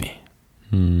surrounds me?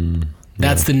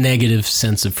 That's the negative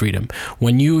sense of freedom.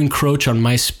 When you encroach on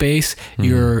my space,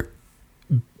 you're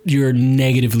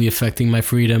negatively affecting my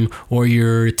freedom, or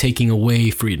you're taking away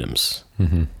freedoms.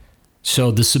 Mm-hmm.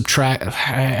 So the subtract,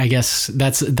 I guess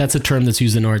that's a term that's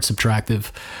used in art,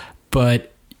 subtractive,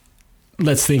 but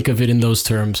let's think of it in those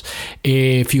terms.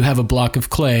 If you have a block of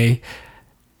clay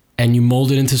and you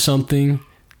mold it into something,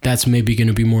 that's maybe going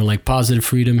to be more like positive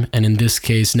freedom. And in this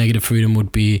case, negative freedom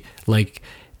would be like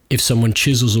if someone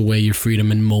chisels away your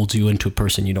freedom and molds you into a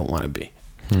person you don't want to be.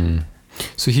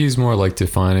 So he's more like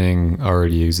defining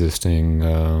already existing...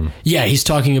 Yeah, he's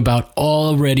talking about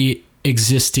already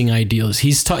existing ideals.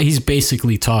 He's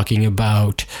basically talking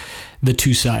about the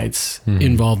two sides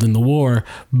involved in the war,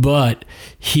 but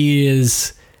he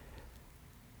is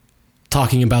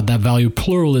talking about that value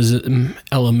pluralism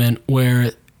element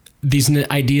where he's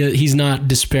not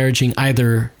disparaging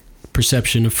either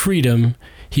perception of freedom.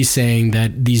 He's saying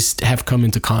that these have come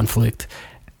into conflict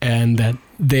and that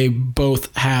they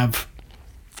both have,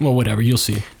 well, whatever, you'll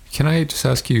see. Can I just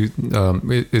ask you,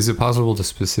 is it possible to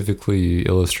specifically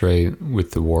illustrate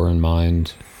with the war in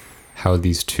mind how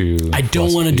these two... I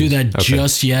don't want to do that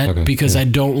just yet because I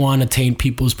don't want to taint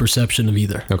people's perception of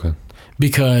either. Okay.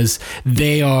 Because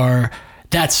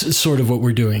that's sort of what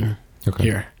we're doing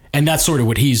here. And that's sort of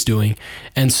what he's doing.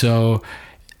 And so,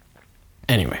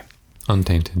 anyway.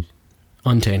 Untainted.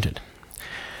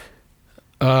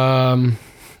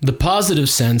 The positive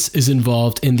sense is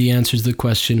involved in the answer to the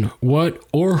question, what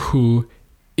or who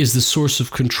is the source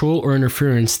of control or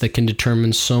interference that can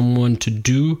determine someone to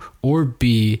do or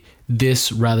be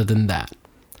this rather than that?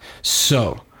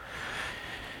 So,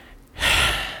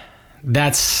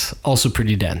 that's also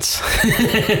pretty dense.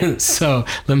 So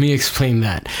let me explain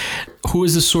that. Who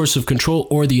is the source of control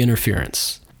or the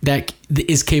interference that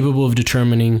is capable of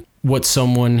determining what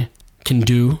someone can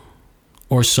do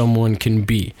or someone can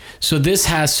be? So this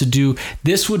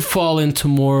would fall into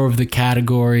more of the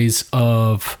categories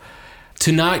of,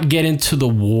 to not get into the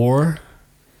war,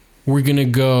 we're going to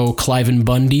go Cliven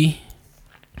Bundy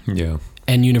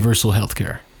and universal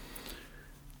healthcare.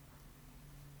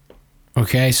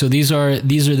 Okay, so these are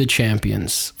the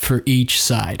champions for each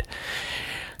side.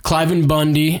 Cliven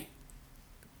Bundy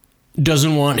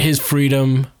doesn't want his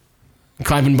freedom.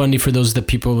 Cliven Bundy, for those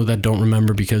people that don't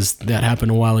remember because that happened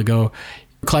a while ago,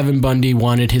 Cliven Bundy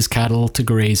wanted his cattle to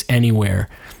graze anywhere.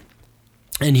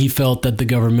 And he felt that the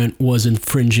government was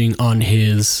infringing on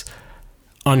his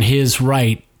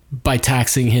right by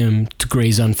taxing him to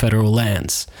graze on federal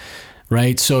lands.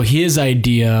 Right? So his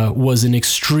idea was an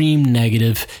extreme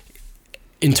negative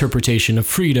interpretation of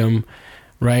freedom,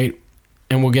 right?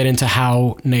 And we'll get into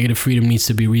how negative freedom needs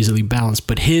to be reasonably balanced.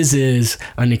 But his is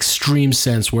an extreme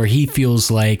sense where he feels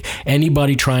like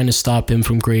anybody trying to stop him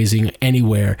from grazing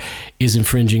anywhere is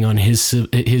infringing on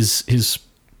his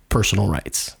personal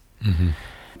rights. Mm-hmm.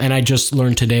 And I just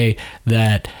learned today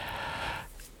that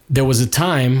there was a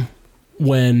time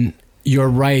when your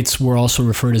rights were also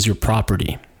referred as your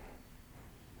property.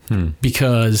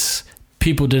 Because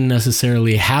people didn't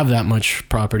necessarily have that much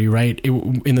property, right?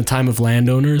 In the time of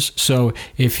landowners. So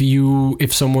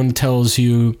if someone tells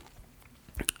you,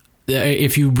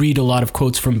 if you read a lot of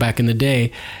quotes from back in the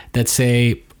day that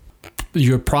say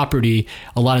your property,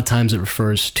 a lot of times it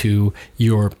refers to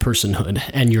your personhood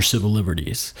and your civil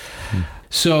liberties.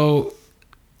 So,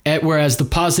 whereas the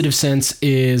positive sense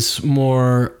is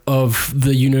more of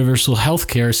the universal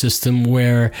healthcare system,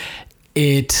 where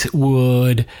it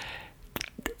would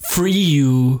free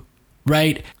you,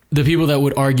 right? The people that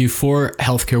would argue for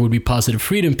healthcare would be positive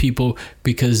freedom people,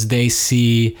 because they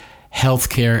see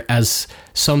healthcare as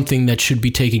something that should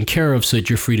be taken care of so that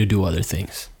you're free to do other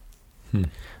things.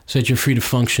 So that you're free to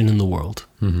function in the world.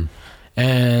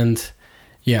 And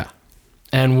yeah.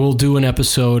 And we'll do an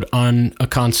episode on a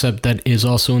concept that is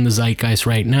also in the zeitgeist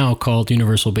right now called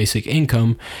universal basic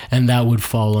income, and that would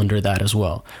fall under that as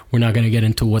well. We're not going to get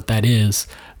into what that is,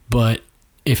 but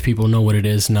if people know what it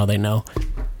is, now they know.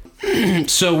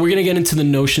 So we're going to get into the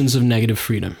notions of negative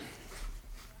freedom.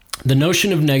 The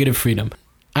notion of negative freedom.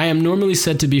 I am normally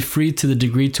said to be free to the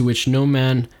degree to which no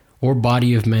man or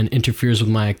body of men interferes with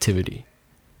my activity.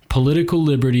 Political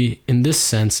liberty, in this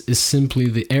sense, is simply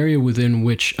the area within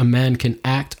which a man can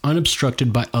act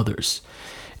unobstructed by others.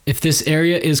 If this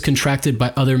area is contracted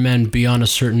by other men beyond a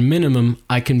certain minimum,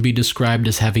 I can be described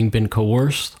as having been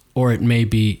coerced, or it may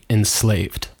be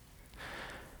enslaved.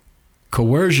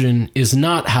 Coercion is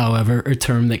not, however, a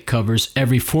term that covers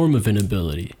every form of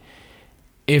inability.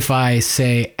 If I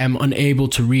say I'm unable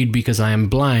to read because I am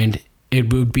blind,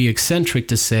 it would be eccentric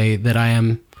to say that I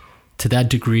am to that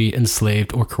degree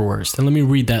enslaved or coerced. And let me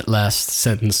read that last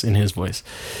sentence in his voice.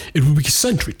 It would be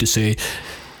eccentric to say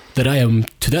that I am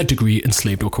to that degree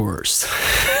enslaved or coerced.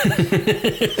 You're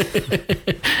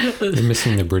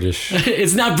missing the British.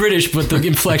 It's not British, but the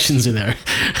inflections are there.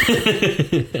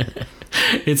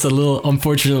 It's a little,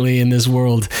 unfortunately, in this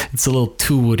world, it's a little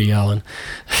too Woody Allen.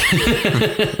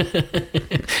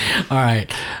 All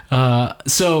right.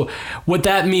 So what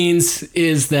that means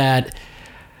is that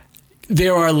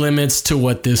there are limits to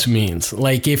what this means.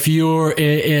 Like if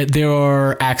there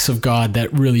are acts of God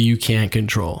that really you can't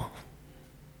control.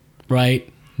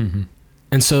 Right?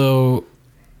 And so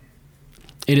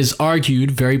it is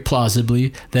argued very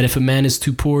plausibly that if a man is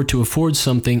too poor to afford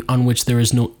something on which there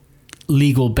is no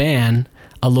legal ban,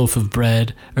 a loaf of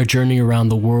bread, a journey around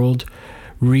the world,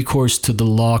 recourse to the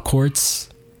law courts,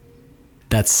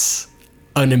 that's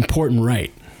an important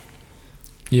right.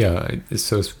 Yeah, it's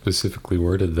so specifically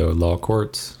worded though, law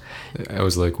courts. I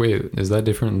was like, wait, is that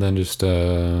different than just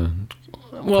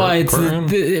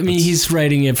he's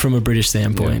writing it from a British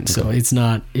standpoint, so it's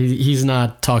not. He's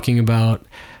not talking about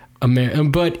America,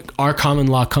 but our common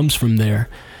law comes from there,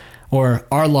 or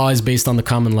our law is based on the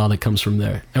common law that comes from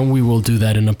there, and we will do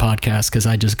that in a podcast because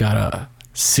I just got a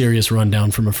serious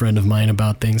rundown from a friend of mine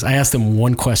about things. I asked him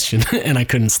one question and I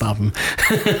couldn't stop him.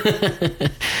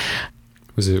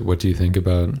 Was it, what do you think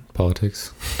about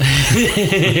politics?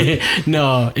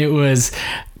 No, it was,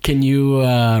 can you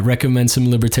recommend some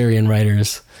libertarian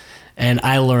writers? And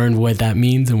I learned what that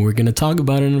means, and we're going to talk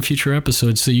about it in a future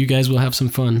episode, so you guys will have some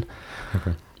fun.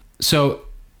 Okay. So,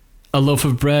 a loaf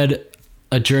of bread,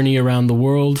 a journey around the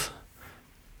world,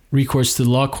 recourse to the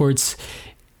law courts.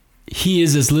 He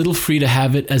is as little free to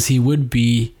have it as he would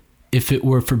be if it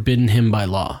were forbidden him by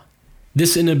law.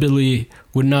 This inability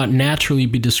would not naturally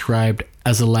be described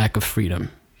as a lack of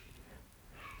freedom.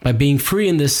 By being free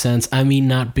in this sense, I mean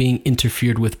not being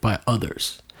interfered with by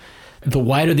others. The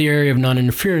wider the area of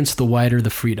non-interference, the wider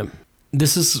the freedom.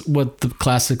 This is what the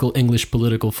classical English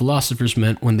political philosophers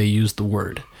meant when they used the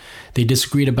word. They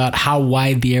disagreed about how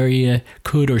wide the area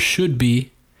could or should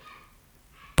be,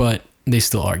 but they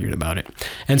still argued about it.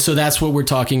 And so that's what we're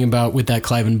talking about with that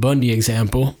Cliven Bundy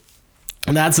example.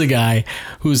 And that's a guy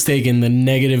who's taken the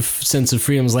negative sense of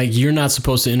freedom. It's like, you're not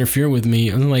supposed to interfere with me.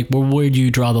 And I'm like, well, where do you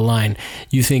draw the line?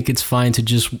 You think it's fine to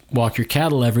just walk your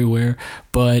cattle everywhere,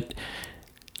 but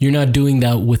you're not doing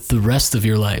that with the rest of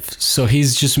your life. So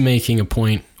he's just making a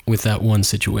point with that one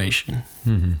situation.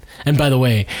 Mm-hmm. And by the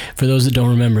way, for those that don't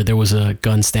remember, there was a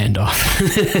gun standoff.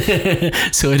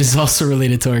 So it is also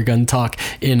related to our gun talk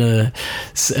in a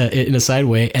side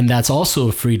way. And that's also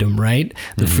a freedom, right?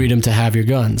 The freedom to have your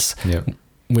guns. Yep.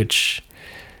 Which,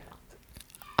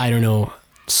 I don't know,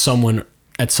 someone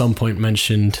at some point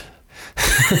mentioned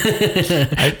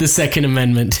the Second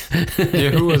Amendment. Yeah,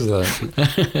 who was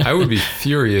that? I would be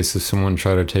furious if someone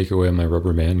tried to take away my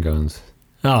rubber band guns.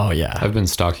 Oh, yeah. I've been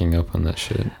stocking up on that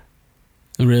shit.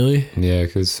 Really? Yeah,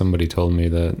 because somebody told me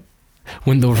that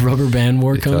when the rubber band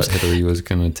war comes, Hillary was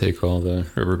going to take all the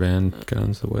rubber band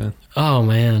guns away. Oh,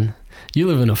 man. You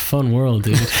live in a fun world,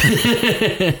 dude.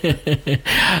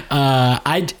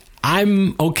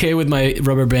 I'm okay with my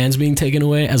rubber bands being taken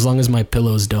away as long as my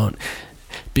pillows don't.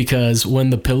 Because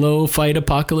when the pillow fight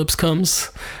apocalypse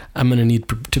comes, I'm going to need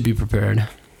to be prepared.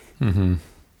 Mm-hmm.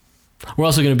 We're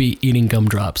also going to be eating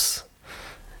gumdrops.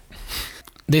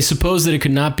 They suppose that it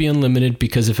could not be unlimited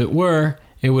because if it were,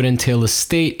 it would entail a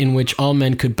state in which all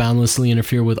men could boundlessly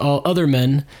interfere with all other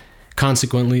men.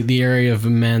 Consequently, the area of a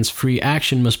man's free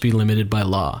action must be limited by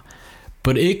law.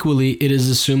 But equally, it is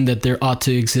assumed that there ought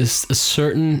to exist a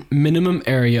certain minimum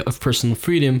area of personal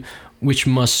freedom which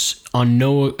must on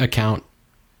no account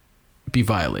be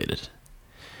violated.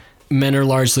 Men are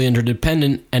largely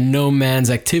interdependent, and no man's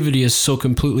activity is so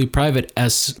completely private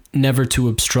as never to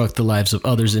obstruct the lives of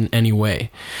others in any way.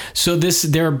 So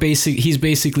he's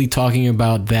basically talking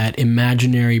about that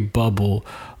imaginary bubble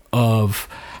of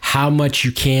how much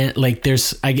you can't, like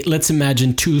let's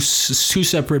imagine two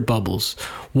separate bubbles.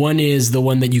 One is the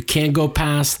one that you can't go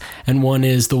past, and one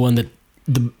is the one that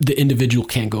the individual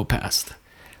can't go past.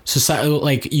 Society,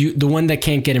 like the one that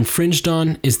can't get infringed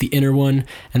on is the inner one,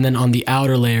 and then on the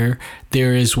outer layer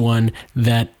there is one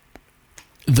that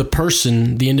the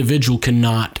person, the individual,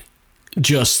 cannot,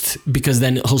 just because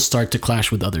then he'll start to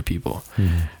clash with other people.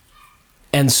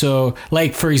 And so,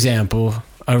 like, for example,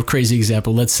 a crazy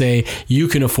example, let's say you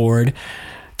can afford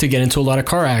to get into a lot of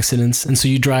car accidents, and so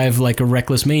you drive like a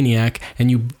reckless maniac and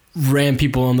you ram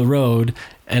people on the road,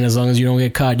 and as long as you don't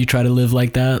get caught, you try to live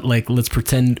like that. Like, let's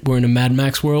pretend we're in a Mad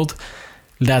Max world.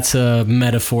 That's a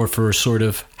metaphor for sort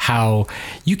of how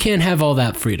you can't have all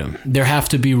that freedom. There have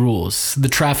to be rules. The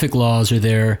traffic laws are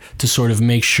there to sort of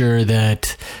make sure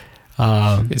that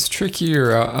it's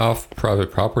trickier off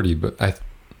private property,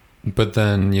 but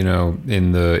then, you know,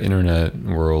 in the internet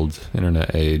world,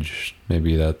 internet age,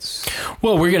 maybe that's...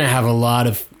 Well, we're going to have a lot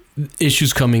of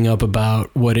issues coming up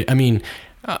about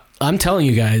I'm telling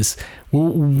you guys,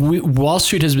 Wall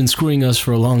Street has been screwing us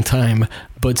for a long time,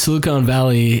 but Silicon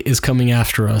Valley is coming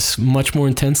after us much more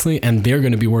intensely, and they're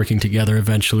going to be working together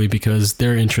eventually because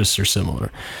their interests are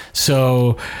similar.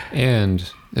 So... And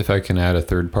if I can add a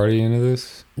third party into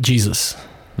this... Jesus.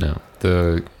 No.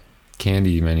 The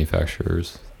candy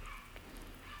manufacturers...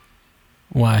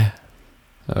 Why?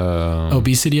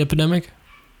 Obesity epidemic?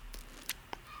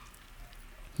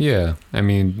 Yeah. I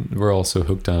mean, we're also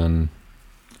hooked on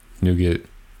nougat.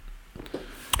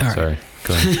 Sorry.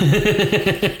 Go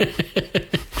ahead.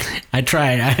 I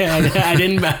tried. I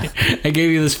didn't. I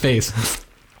gave you this face.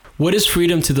 What is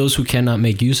freedom to those who cannot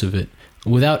make use of it?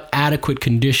 Without adequate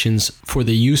conditions for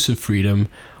the use of freedom,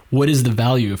 what is the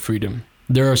value of freedom?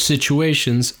 There are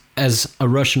situations, as a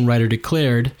Russian writer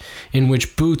declared, in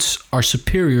which boots are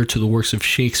superior to the works of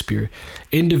Shakespeare.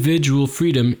 Individual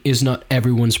freedom is not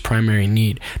everyone's primary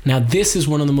need. Now, this is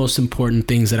one of the most important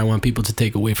things that I want people to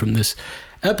take away from this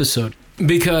episode,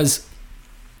 because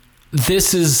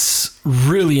this is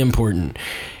really important.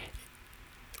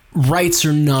 Rights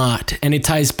are not, and it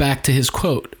ties back to his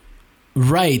quote,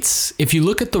 rights, if you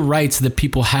look at the rights that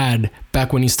people had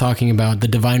back when he's talking about the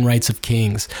divine rights of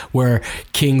kings, where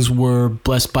kings were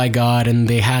blessed by God and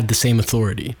they had the same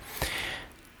authority.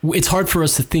 It's hard for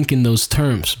us to think in those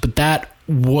terms, but that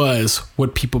was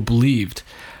what people believed.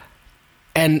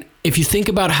 And if you think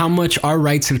about how much our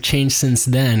rights have changed since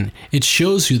then, it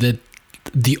shows you that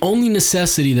the only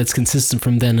necessity that's consistent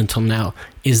from then until now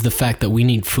is the fact that we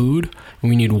need food,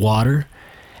 we need water,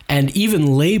 and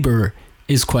even labor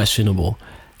is questionable.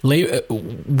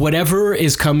 Whatever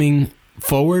is coming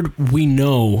forward, we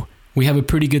know, we have a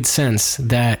pretty good sense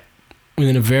that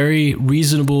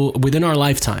within our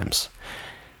lifetimes,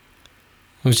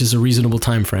 which is a reasonable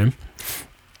time frame,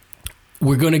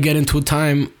 we're going to get into a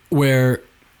time where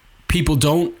people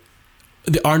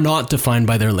are not defined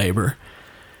by their labor.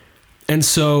 And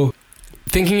so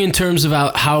thinking in terms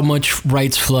about how much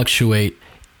rights fluctuate,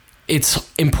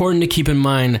 it's important to keep in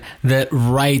mind that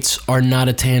rights are not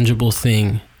a tangible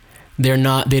thing. They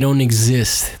don't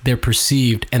exist. They're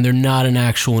perceived, and they're not an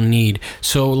actual need.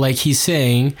 So like he's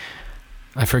saying,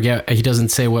 I forget, he doesn't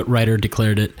say what writer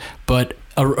declared it, but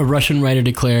a Russian writer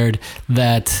declared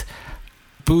that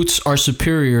boots are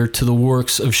superior to the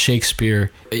works of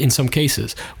Shakespeare in some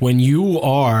cases. When you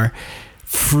are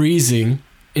freezing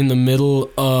in the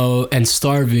middle of and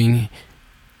starving,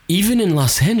 even in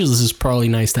Los Angeles, it's probably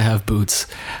nice to have boots,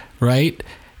 right?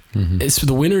 Mm-hmm.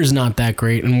 The winter is not that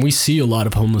great, and we see a lot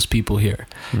of homeless people here.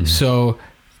 Mm-hmm. So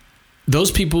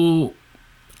those people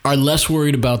are less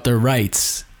worried about their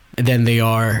rights than they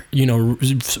are,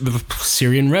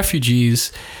 Syrian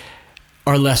refugees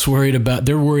are less worried about,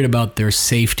 they're worried about their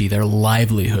safety, their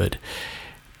livelihood.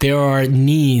 There are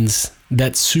needs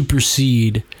that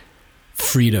supersede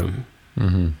freedom.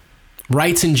 Mm-hmm.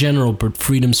 Rights in general, but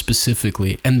freedom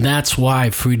specifically. And that's why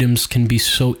freedoms can be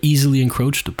so easily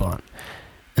encroached upon.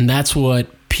 And that's what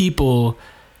people,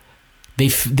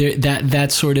 there's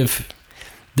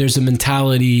a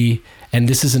mentality And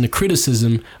this isn't a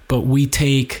criticism, but we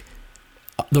take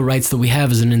the rights that we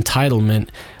have as an entitlement,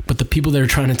 but the people that are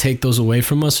trying to take those away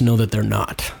from us know that they're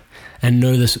not, and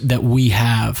know this, that we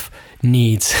have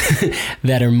needs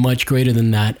that are much greater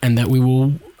than that, and that we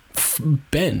will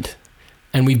bend.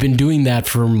 And we've been doing that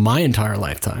for my entire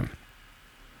lifetime.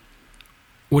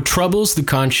 What troubles the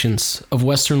conscience of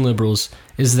Western liberals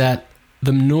is that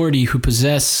the minority who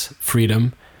possess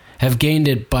freedom have gained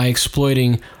it by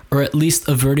exploiting or at least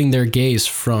averting their gaze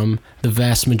from the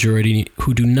vast majority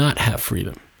who do not have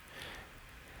freedom.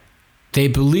 They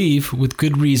believe, with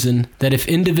good reason, that if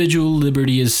individual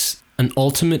liberty is an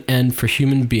ultimate end for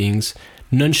human beings,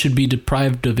 none should be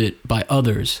deprived of it by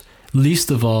others,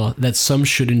 least of all that some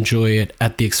should enjoy it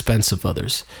at the expense of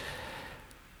others.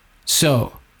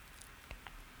 So,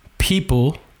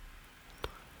 people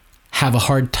have a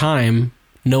hard time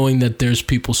knowing that there's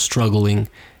people struggling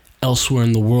elsewhere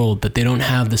in the world, that they don't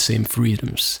have the same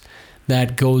freedoms.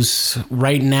 That goes,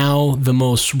 right now, the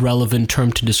most relevant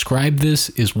term to describe this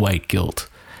is white guilt.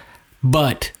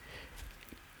 But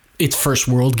it's first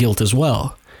world guilt as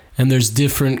well. And there's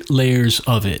different layers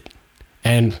of it.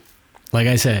 And like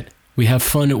I said, we have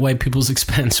fun at white people's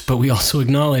expense, but we also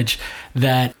acknowledge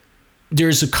that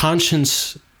there's a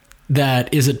conscience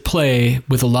that is at play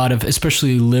with a lot of,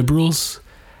 especially liberals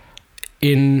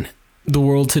in the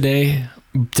world today,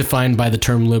 defined by the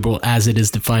term liberal as it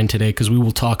is defined today, because we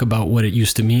will talk about what it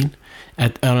used to mean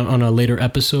on a later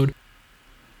episode.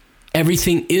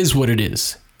 Everything is what it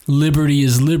is. Liberty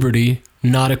is liberty,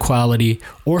 not equality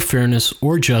or fairness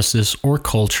or justice or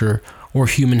culture or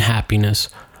human happiness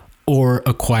or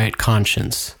a quiet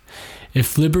conscience.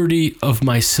 If liberty of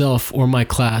myself or my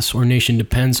class or nation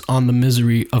depends on the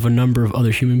misery of a number of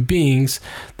other human beings,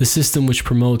 the system which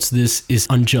promotes this is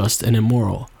unjust and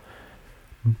immoral.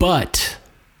 But,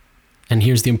 and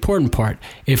here's the important part,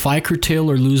 if I curtail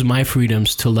or lose my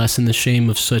freedoms to lessen the shame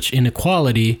of such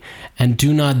inequality and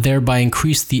do not thereby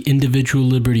increase the individual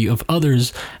liberty of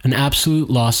others, an absolute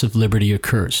loss of liberty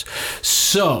occurs.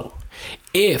 So,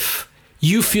 if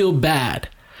you feel bad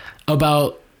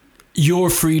about your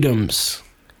freedoms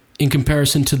in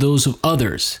comparison to those of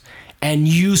others, and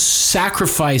you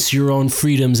sacrifice your own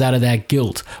freedoms out of that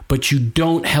guilt, but you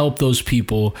don't help those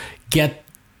people get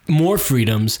more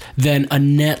freedoms, then a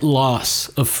net loss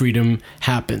of freedom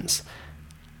happens.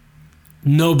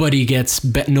 Nobody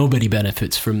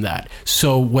benefits from that.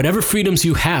 So whatever freedoms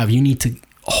you have, you need to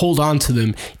hold on to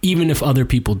them, even if other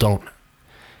people don't.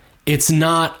 It's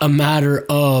not a matter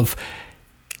of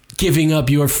giving up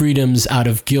your freedoms out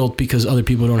of guilt because other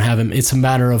people don't have them. It's a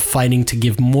matter of fighting to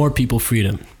give more people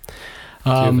freedom. Do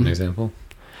you have an example?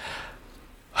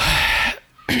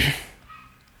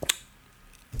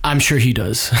 I'm sure he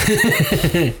does,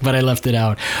 but I left it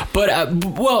out. But,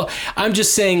 I'm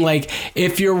just saying, like,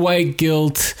 if you're white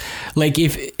guilt, like,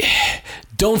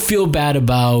 don't feel bad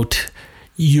about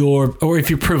or if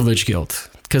you're privileged guilt,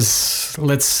 because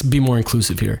let's be more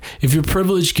inclusive here. If your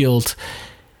privileged guilt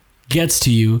gets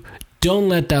to you, don't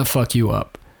let that fuck you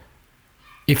up.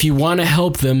 If you want to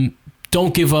help them,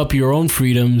 don't give up your own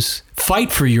freedoms.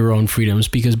 Fight for your own freedoms,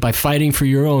 because by fighting for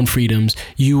your own freedoms,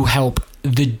 you help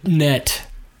the net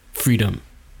freedom.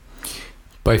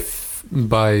 By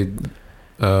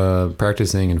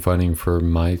practicing and fighting for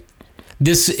my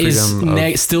this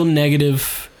is still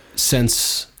negative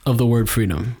sense of the word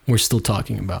freedom we're still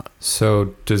talking about.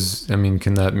 So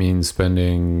can that mean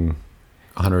spending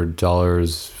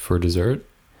 $100 for dessert?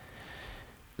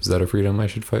 Is that a freedom I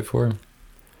should fight for?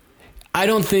 I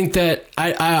don't think that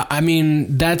I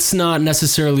mean that's not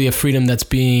necessarily a freedom that's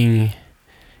being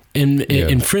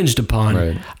infringed upon.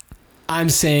 Right. I'm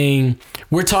saying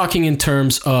we're talking in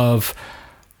terms of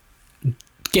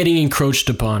getting encroached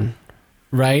upon,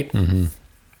 right? Mm-hmm.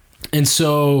 And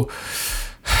so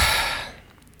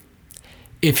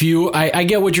I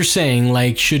get what you're saying.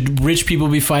 Like, should rich people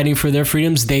be fighting for their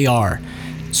freedoms? They are.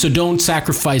 So don't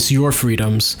sacrifice your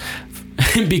freedoms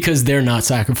because they're not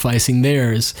sacrificing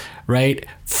theirs, right?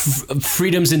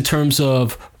 Freedoms in terms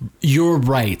of your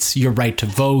rights, your right to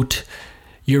vote,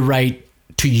 your right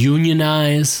to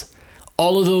unionize,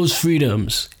 all of those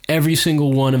freedoms, every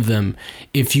single one of them,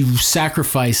 if you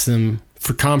sacrifice them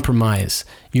for compromise,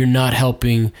 you're not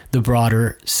helping the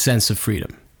broader sense of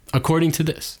freedom, according to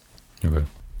this. Okay.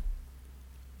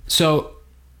 So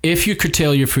if you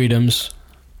curtail your freedoms,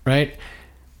 right,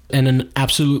 and an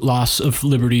absolute loss of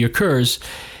liberty occurs,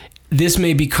 this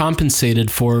may be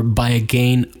compensated for by a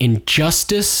gain in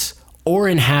justice or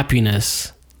in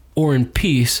happiness or in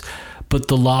peace, but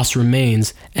the loss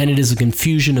remains, and it is a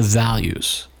confusion of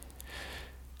values.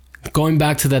 Going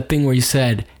back to that thing where you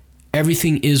said,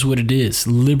 everything is what it is.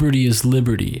 Liberty is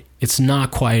liberty. It's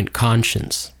not quiet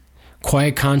conscience.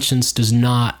 Quiet conscience does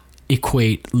not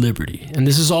equate liberty. And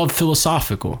this is all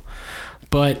philosophical,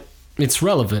 but it's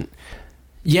relevant.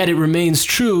 Yet it remains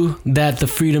true that the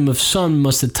freedom of some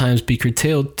must at times be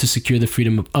curtailed to secure the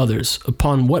freedom of others.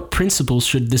 Upon what principles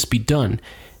should this be done?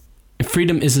 If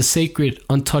freedom is a sacred,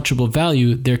 untouchable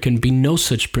value, there can be no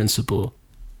such principle.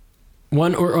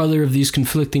 One or other of these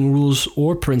conflicting rules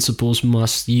or principles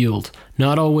must yield,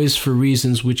 not always for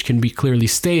reasons which can be clearly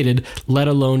stated, let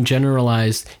alone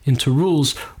generalized into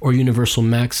rules or universal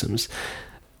maxims.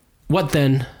 What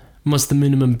then must the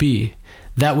minimum be?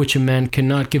 That which a man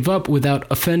cannot give up without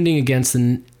offending against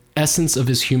the essence of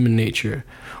his human nature.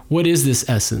 What is this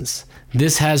essence?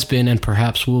 This has been and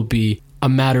perhaps will be a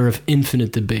matter of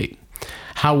infinite debate.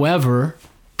 However,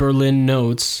 Berlin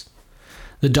notes,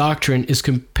 the doctrine is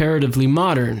comparatively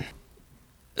modern.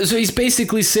 So he's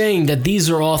basically saying that these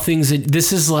are all things that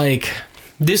this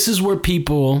is where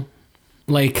people,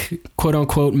 like quote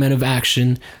unquote men of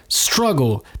action,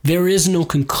 struggle. There is no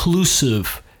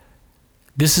conclusive.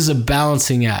 This is a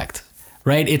balancing act,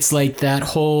 right? It's like that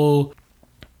whole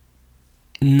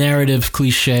narrative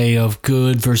cliche of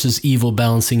good versus evil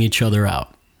balancing each other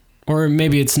out. Or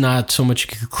maybe it's not so much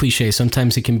a cliche.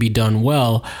 Sometimes it can be done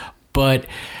well, but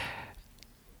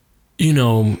you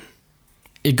know,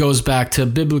 it goes back to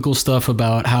biblical stuff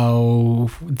about how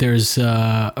there's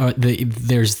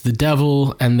the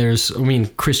devil and there's,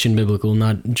 Christian biblical,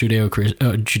 not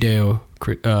Judeo.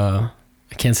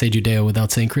 I can't say Judeo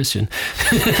without saying Christian.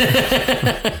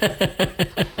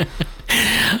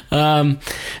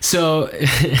 So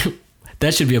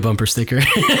that should be a bumper sticker.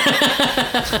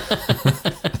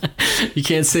 You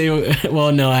can't say,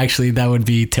 well, no, actually, that would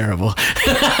be terrible.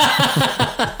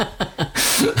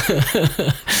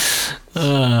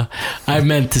 I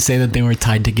meant to say that they were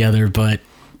tied together, but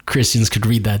Christians could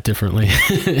read that differently.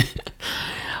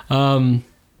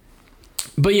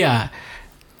 But yeah,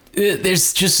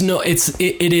 there's just no,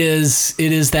 it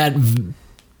is that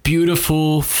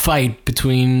beautiful fight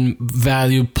between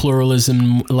value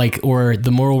pluralism, or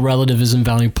the moral relativism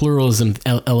value pluralism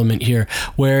element here,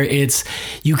 where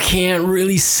you can't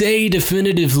really say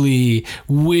definitively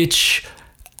which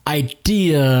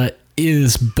idea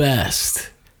is best.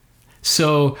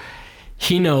 So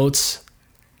he notes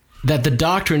that the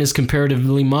doctrine is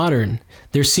comparatively modern.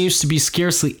 There seems to be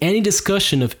scarcely any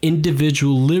discussion of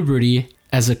individual liberty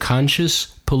as a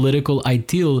conscious political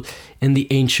ideal in the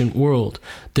ancient world.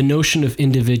 The notion of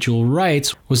individual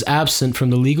rights was absent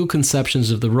from the legal conceptions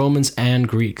of the Romans and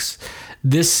Greeks.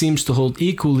 This seems to hold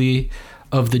equally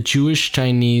of the Jewish,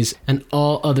 Chinese, and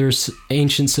all other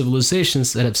ancient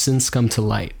civilizations that have since come to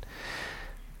light.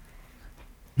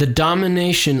 The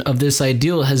domination of this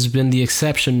ideal has been the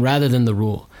exception rather than the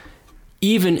rule,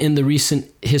 even in the recent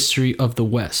history of the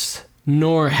West.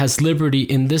 Nor has liberty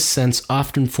in this sense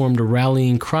often formed a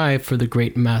rallying cry for the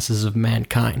great masses of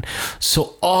mankind.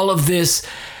 So all of this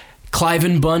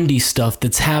Cliven Bundy stuff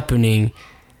that's happening,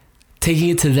 taking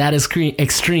it to that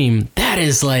extreme, that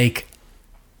is like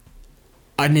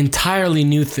an entirely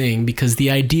new thing, because the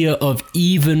idea of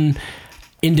even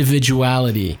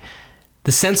individuality,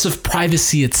 the sense of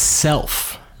privacy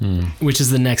itself, which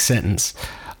is the next sentence,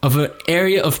 of an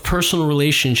area of personal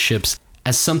relationships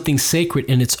as something sacred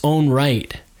in its own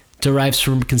right, derives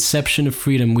from a conception of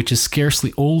freedom which is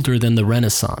scarcely older than the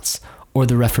Renaissance or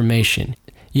the Reformation.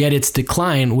 Yet its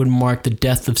decline would mark the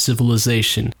death of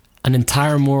civilization, an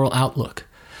entire moral outlook.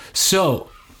 So,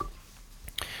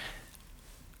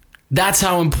 that's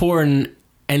how important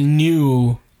and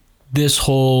new this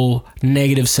whole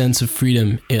negative sense of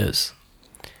freedom is.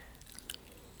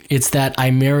 It's that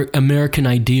American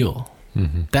ideal.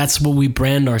 Mm-hmm. That's what we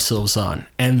brand ourselves on,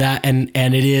 and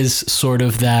it is sort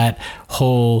of that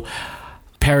whole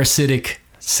parasitic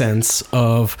sense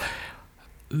of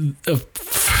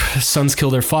sons kill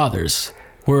their fathers.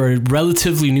 We're a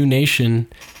relatively new nation.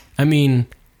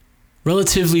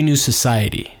 Relatively new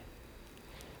society,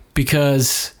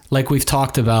 because like we've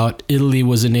talked about, Italy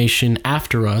was a nation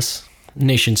after us,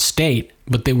 nation state,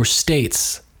 but they were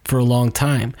states for a long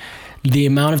time. The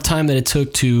amount of time that it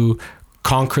took to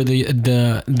conquer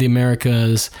the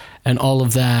Americas and all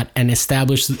of that, and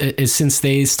establish, since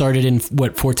they started in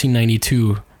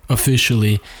 1492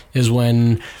 officially is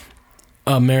when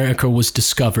America was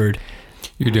discovered.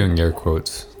 You're doing air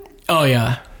quotes. Oh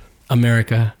yeah,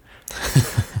 America.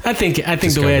 I think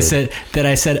the way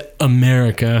I said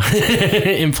America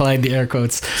implied the air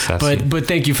quotes. Sassy. But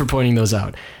thank you for pointing those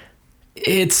out.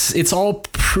 It's all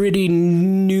pretty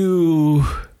new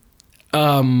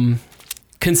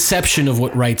conception of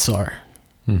what rights are.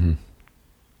 Mm-hmm.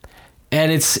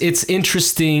 And it's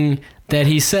interesting that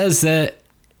he says that,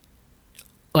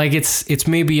 like, it's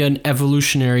maybe an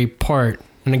evolutionary part.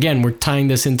 And again, we're tying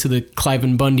this into the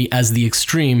Cliven Bundy as the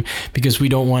extreme because we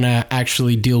don't want to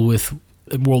actually deal with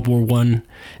World War I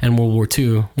and World War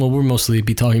II. Well, we'll mostly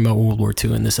be talking about World War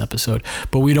II in this episode,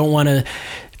 but we don't want to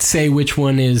say which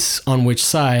one is on which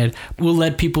side. We'll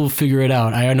let people figure it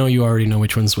out. I know you already know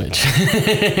which one's which.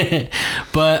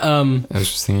 But I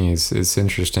was just thinking it's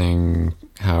interesting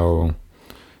how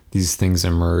these things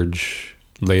emerge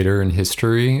later in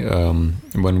history,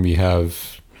 when we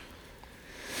have,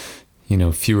 you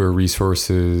know, fewer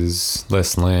resources,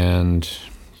 less land,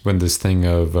 when this thing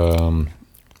of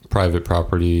private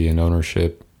property and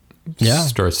ownership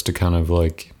starts to kind of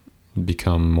like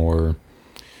become more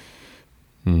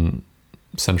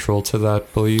central to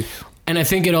that belief. And I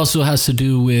think it also has to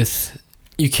do with,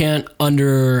 you can't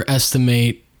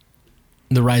underestimate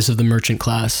the rise of the merchant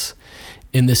class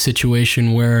in this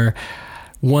situation, where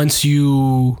once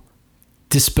you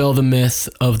dispel the myth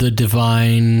of the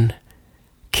divine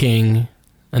king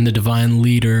and the divine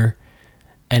leader,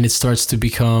 and it starts to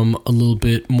become a little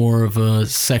bit more of a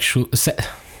secular.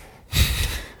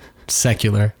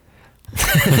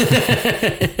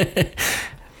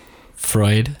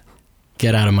 Freud,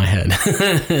 get out of my head.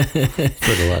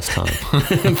 For the last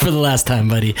time. For the last time,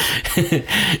 buddy.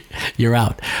 You're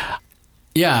out.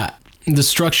 Yeah, the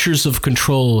structures of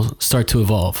control start to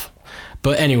evolve.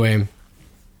 But anyway,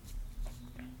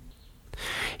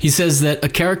 he says that a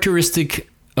characteristic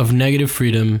of negative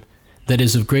freedom that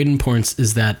is of great importance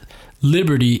is that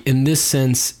liberty, in this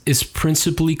sense, is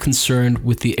principally concerned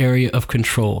with the area of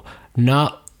control,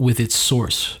 not with its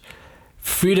source.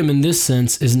 Freedom, in this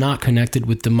sense, is not connected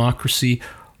with democracy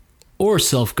or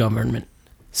self-government.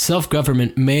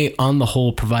 Self-government may, on the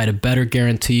whole, provide a better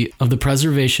guarantee of the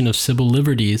preservation of civil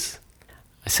liberties.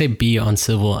 I say be on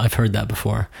civil, I've heard that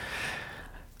before.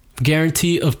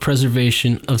 Guarantee of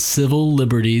preservation of civil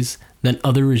liberties than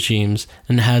other regimes,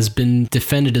 and has been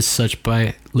defended as such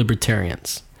by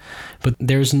libertarians. But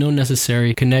there's no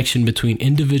necessary connection between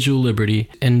individual liberty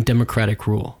and democratic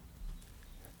rule.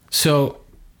 So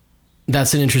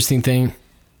that's an interesting thing.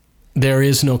 There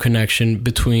is no connection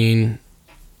between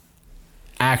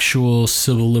actual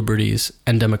civil liberties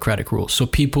and democratic rule. So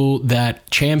people that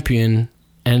champion,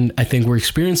 and I think we're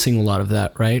experiencing a lot of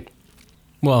that, right?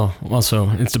 Well, also,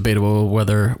 it's debatable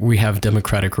whether we have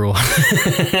democratic rule.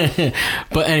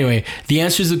 But anyway, the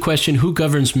answer to the question, who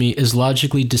governs me, is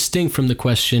logically distinct from the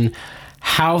question,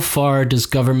 how far does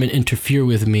government interfere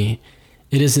with me?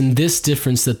 It is in this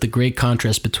difference that the great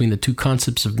contrast between the two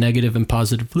concepts of negative and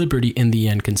positive liberty in the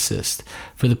end consists.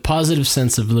 For the positive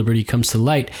sense of liberty comes to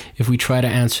light if we try to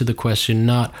answer the question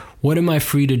not what am I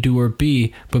free to do or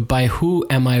be, but by who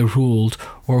am I ruled,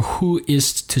 or who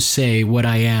is to say what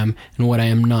I am and what I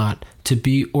am not, to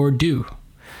be or do.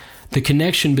 The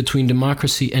connection between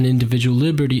democracy and individual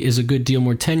liberty is a good deal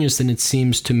more tenuous than it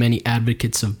seems to many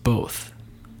advocates of both.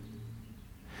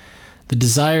 The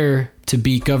desire to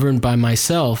be governed by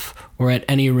myself, or at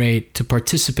any rate to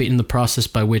participate in the process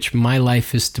by which my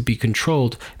life is to be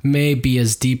controlled, may be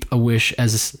as deep a wish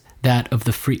as that of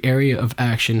the free area of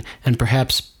action, and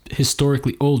perhaps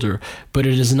historically older, but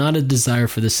it is not a desire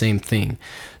for the same thing.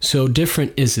 So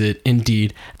different is it,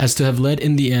 indeed, as to have led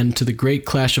in the end to the great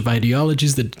clash of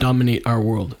ideologies that dominate our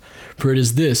world. For it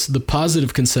is this, the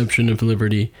positive conception of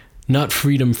liberty, not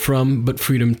freedom from, but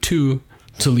freedom to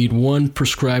lead one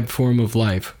prescribed form of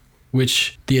life,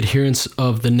 which the adherents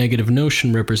of the negative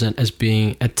notion represent as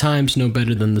being at times no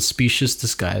better than the specious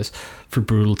disguise for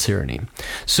brutal tyranny.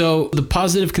 So the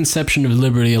positive conception of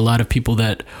liberty, a lot of people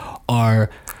that are,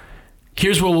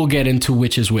 here's where we'll get into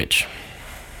which is which,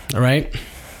 all right?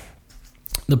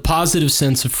 The positive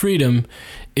sense of freedom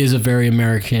is a very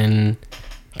American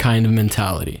kind of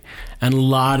mentality. And a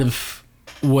lot of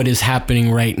what is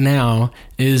happening right now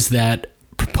is that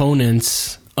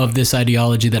proponents of this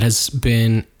ideology that has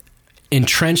been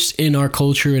entrenched in our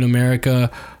culture in America,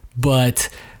 but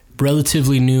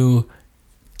relatively new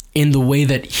in the way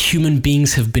that human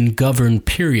beings have been governed,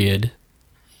 period.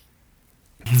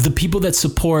 The people that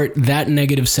support that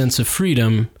negative sense of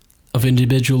freedom, of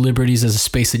individual liberties as a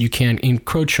space that you can't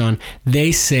encroach on,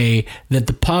 they say that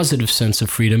the positive sense of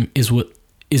freedom is what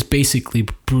is basically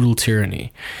brutal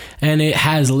tyranny. And it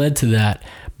has led to that.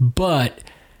 But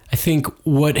I think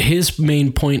what his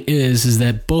main point is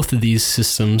that both of these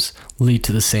systems lead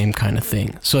to the same kind of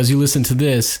thing. So as you listen to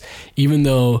this, even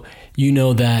though you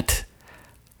know that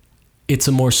it's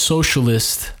a more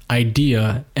socialist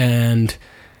idea, and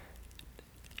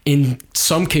in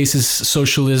some cases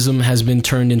socialism has been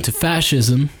turned into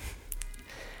fascism,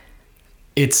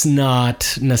 it's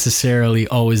not necessarily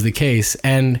always the case.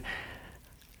 And,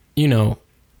 you know,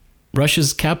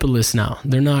 Russia's capitalist now.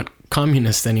 They're not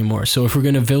communist anymore. So if we're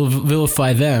going to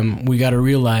vilify them, we got to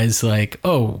realize, like,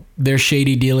 oh, their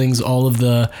shady dealings, all of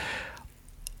the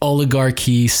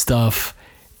oligarchy stuff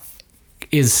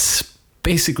is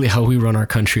basically how we run our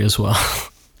country as well.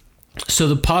 So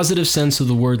the positive sense of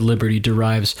the word liberty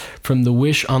derives from the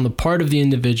wish on the part of the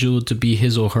individual to be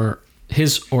his or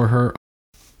her.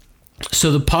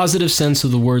 So the positive sense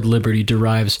of the word liberty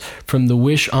derives from the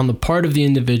wish on the part of the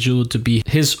individual to be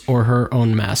his or her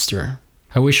own master.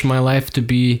 I wish my life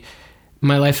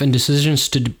and decisions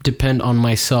to depend on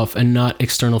myself and not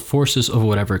external forces of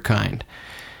whatever kind.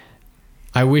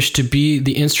 I wish to be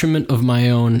the instrument of my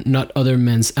own, not other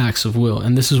men's acts of will.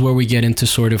 And this is where we get into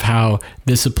sort of how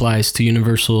this applies to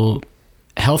universal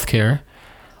healthcare,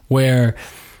 where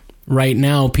right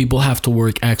now people have to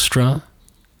work extra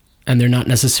and they're not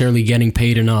necessarily getting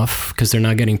paid enough because they're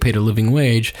not getting paid a living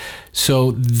wage.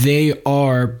 So those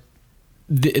are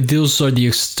the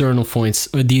external points,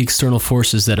 or the external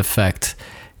forces that affect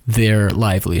their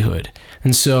livelihood.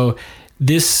 And so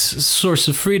this source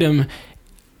of freedom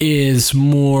is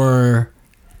more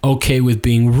okay with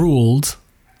being ruled.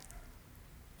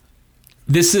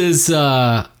 This is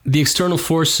the external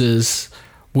forces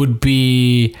would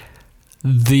be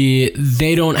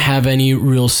they don't have any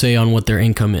real say on what their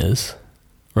income is,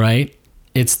 right?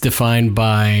 It's defined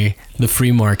by the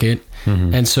free market.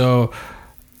 Mm-hmm. And so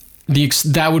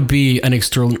that would be an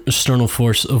external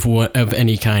force of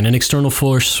any kind. An external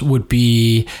force would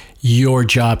be your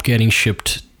job getting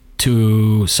shipped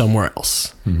to somewhere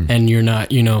else, and you're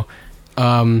not,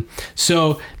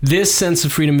 so this sense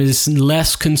of freedom is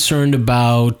less concerned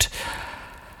about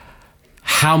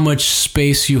how much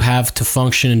space you have to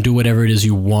function and do whatever it is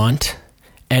you want,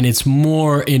 and it's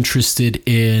more interested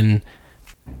in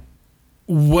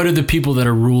what are the people that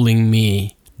are ruling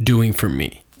me doing for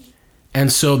me.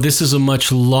 And so this is a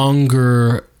much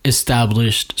longer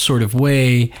established sort of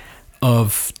way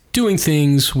of doing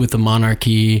things with the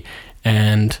monarchy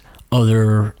and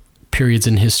other periods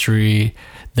in history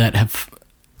that have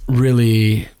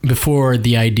really, before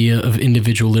the idea of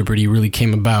individual liberty really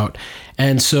came about.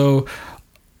 And so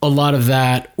a lot of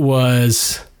that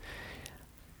was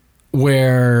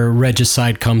where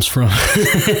regicide comes from.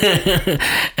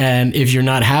 And if you're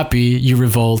not happy, you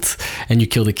revolt and you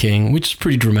kill the king, which is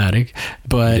pretty dramatic,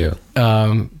 but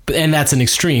and that's an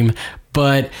extreme.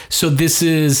 But so this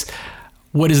is,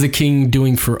 what is the king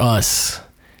doing for us?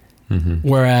 Mm-hmm.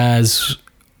 Whereas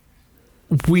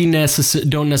we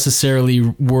don't necessarily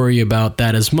worry about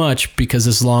that as much, because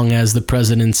as long as the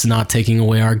president's not taking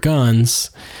away our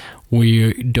guns,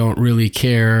 we don't really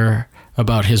care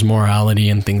about his morality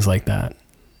and things like that.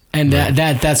 And right.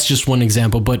 that's just one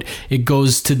example, but it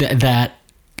goes to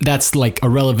that's like a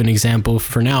relevant example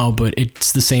for now, but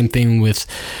it's the same thing with,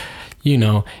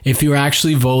 if you're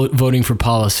actually voting for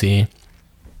policy,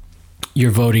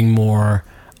 you're voting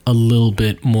a little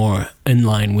bit more in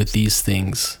line with these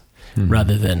things,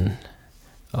 rather than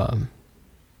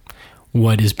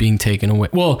what is being taken away.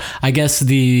 Well, I guess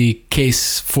the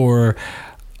case for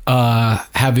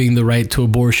having the right to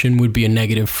abortion would be a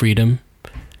negative freedom,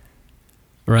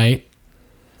 right?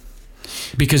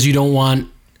 Because you don't want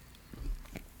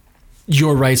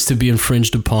your rights to be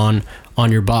infringed upon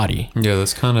on your body. Yeah,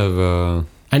 that's kind of...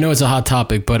 I know it's a hot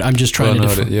topic, but I'm just trying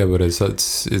to... yeah, but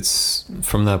it's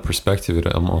from that perspective, it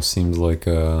almost seems like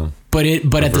a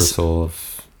reversal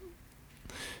of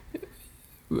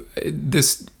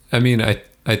this. I mean,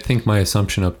 I think my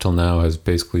assumption up till now has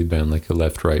basically been like a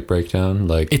left-right breakdown.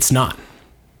 Like, it's not.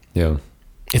 Yeah.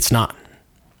 It's not.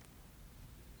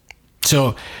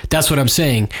 So that's what I'm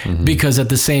saying. Mm-hmm. Because at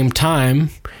the same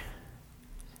time,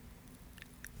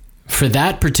 for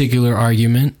that particular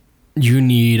argument, you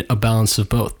need a balance of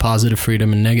both positive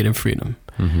freedom and negative freedom,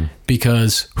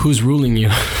 because who's ruling you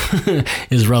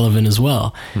is relevant as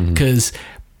well. Because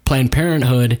Planned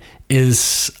Parenthood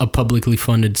is a publicly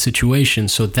funded situation.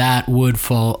 So that would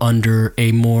fall under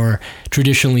a more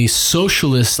traditionally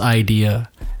socialist idea,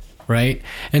 right?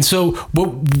 And so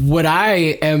what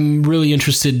I am really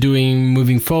interested in doing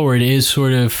moving forward is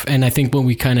sort of, and I think what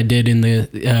we kind of did in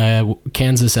the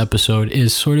Kansas episode,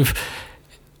 is sort of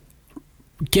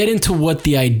get into what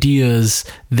the ideas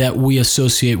that we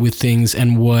associate with things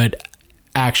and what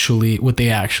they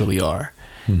actually are.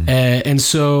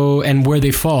 And where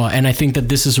they fall. And I think that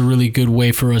this is a really good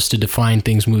way for us to define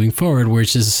things moving forward,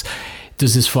 which is,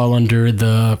 does this fall under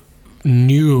the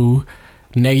new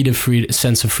negative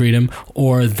sense of freedom,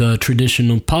 or the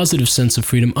traditional positive sense of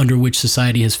freedom under which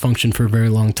society has functioned for a very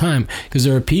long time? Because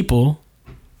there are people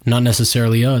not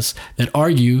necessarily us, that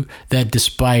argue that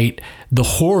despite the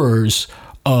horrors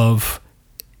of,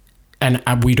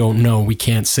 and we don't know, we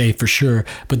can't say for sure,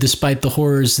 but despite the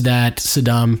horrors that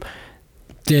Saddam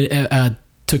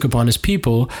took upon his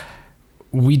people,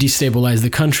 we destabilized the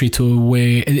country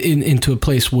into a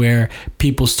place where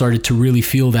people started to really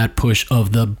feel that push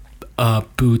of the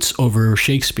boots over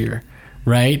Shakespeare,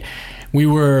 right? We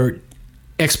were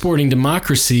exporting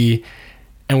democracy,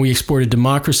 and we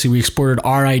exported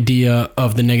our idea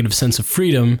of the negative sense of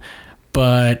freedom,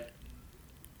 but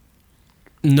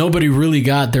nobody really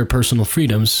got their personal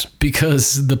freedoms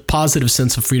because the positive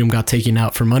sense of freedom got taken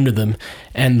out from under them.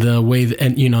 And the way,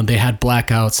 they had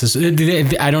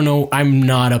blackouts. I don't know. I'm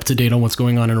not up to date on what's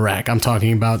going on in Iraq. I'm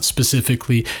talking about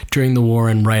specifically during the war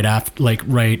and right after,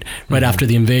 right after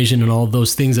the invasion and all of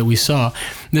those things that we saw.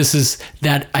 This is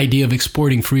that idea of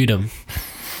exporting freedom.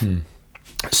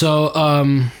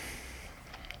 So,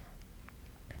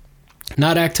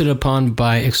 not acted upon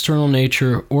by external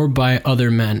nature or by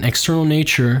other men. External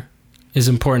nature is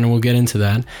important, and we'll get into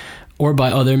that. Or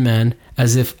by other men,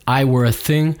 as if I were a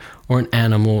thing or an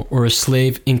animal or a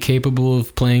slave incapable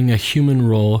of playing a human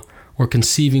role or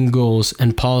conceiving goals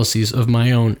and policies of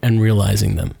my own and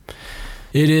realizing them.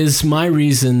 It is my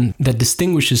reason that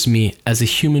distinguishes me as a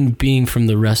human being from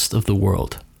the rest of the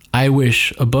world. I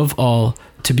wish, above all,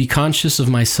 to be conscious of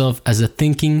myself as a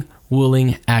thinking,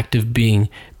 willing, active being,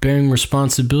 bearing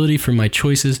responsibility for my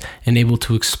choices and able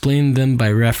to explain them by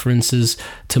references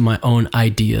to my own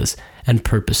ideas and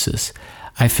purposes.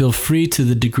 I feel free to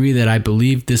the degree that I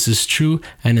believe this is true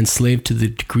and enslaved to the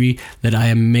degree that I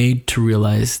am made to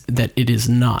realize that it is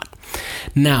not.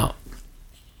 Now,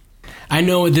 I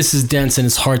know this is dense and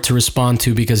it's hard to respond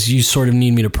to because you sort of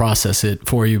need me to process it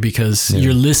for you because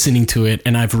you're listening to it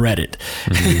and I've read it.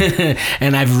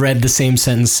 And I've read the same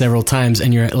sentence several times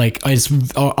and you're like,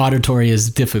 auditory is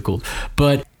difficult.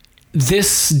 But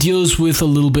this deals with a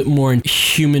little bit more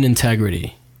human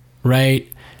integrity, right?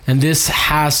 And this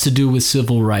has to do with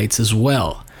civil rights as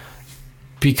well.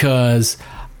 Because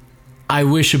I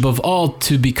wish above all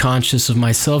to be conscious of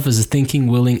myself as a thinking,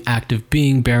 willing, active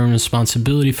being, bearing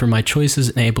responsibility for my choices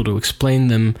and able to explain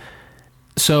them.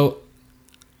 So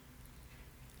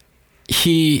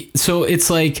it's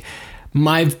like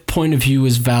my point of view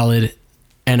is valid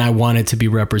and I want it to be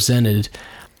represented.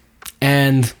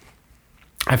 And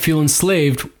I feel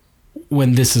enslaved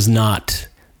when this is not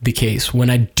the case, when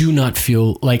I do not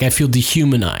feel like I feel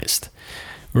dehumanized,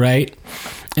 right?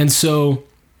 And so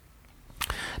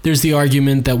there's the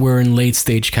argument that we're in late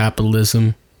stage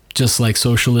capitalism, just like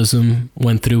socialism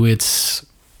went through its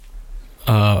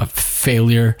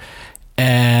failure.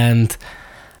 And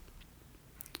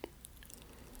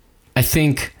I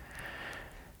think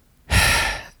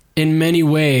in many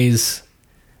ways,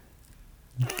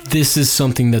 this is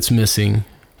something that's missing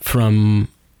from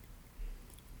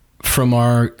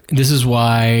our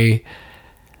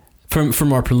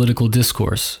political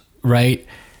discourse, right?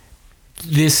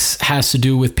 This has to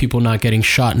do with people not getting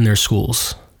shot in their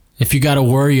schools. If you got to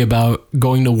worry about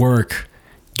going to work,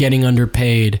 getting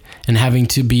underpaid, and having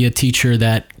to be a teacher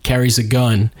that carries a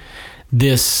gun,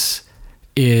 this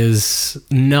is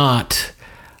not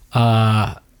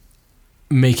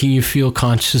making you feel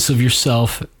conscious of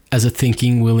yourself as a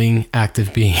thinking, willing,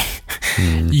 active being.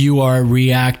 You are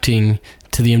reacting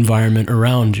to the environment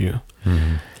around you.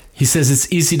 He says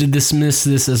it's easy to dismiss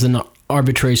this as an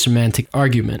arbitrary semantic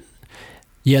argument.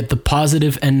 Yet the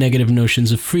positive and negative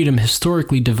notions of freedom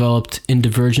historically developed in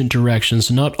divergent directions,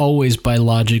 not always by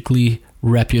logically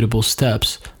reputable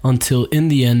steps, until in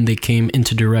the end they came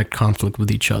into direct conflict with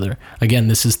each other. Again,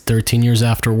 this is 13 years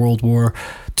after World War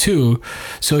II.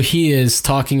 So he is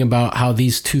talking about how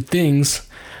these two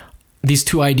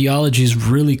ideologies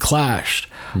really clashed.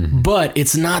 But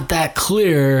it's not that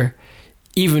clear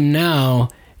even now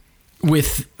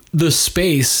with the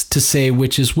space to say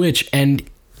which is which. And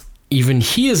even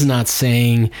he is not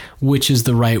saying which is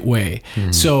the right way.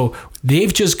 So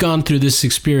they've just gone through this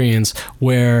experience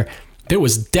where there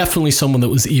was definitely someone that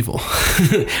was evil,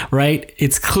 right?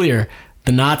 It's clear.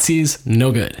 The Nazis,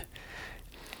 no good.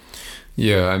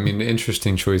 Yeah, I mean,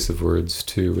 interesting choice of words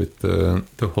too with the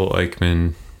whole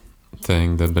Eichmann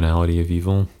thing, the banality of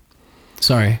evil.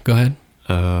 Sorry, go ahead.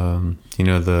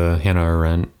 The Hannah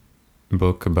Arendt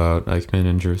book about Eichmann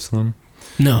in Jerusalem?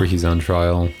 No. Where he's on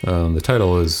trial. The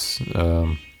title is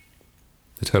The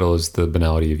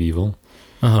Banality of Evil.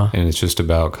 And it's just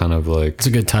about kind of like... It's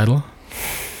a good title.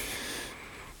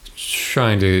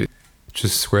 Trying to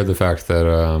just square the fact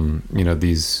that,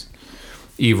 these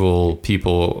evil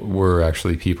people were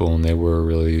actually people and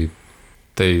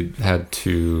they had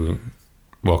to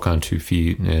walk on 2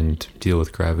 feet and deal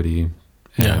with gravity.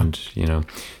 And,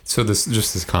 so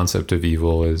this concept of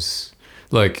evil is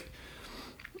like,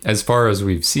 as far as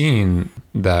we've seen,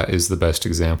 that is the best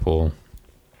example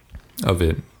of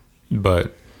it.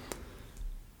 But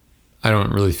I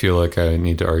don't really feel like I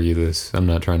need to argue this. I'm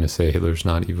not trying to say Hitler's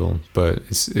not evil, but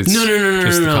it's just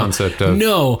the concept of...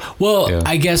 No. Well,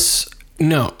 I guess...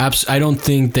 No, I don't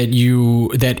think that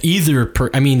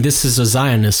this is a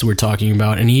Zionist we're talking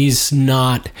about, and he's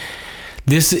not...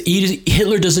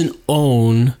 Hitler doesn't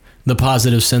own the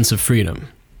positive sense of freedom.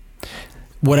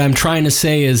 What I'm trying to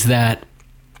say is that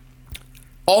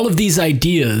all of these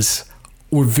ideas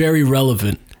were very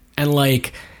relevant, and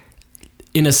like,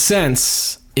 in a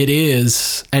sense, it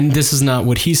is, and this is not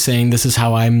what he's saying, this is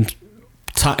how I'm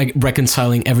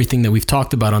reconciling everything that we've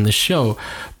talked about on this show,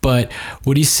 but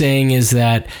what he's saying is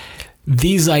that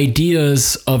these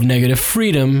ideas of negative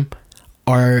freedom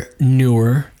are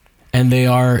newer, and they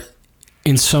are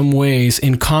in some ways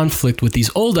in conflict with these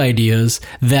old ideas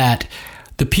that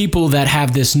the people that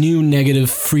have this new negative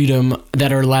freedom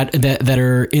that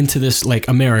are into this, like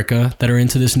America, that are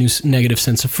into this new negative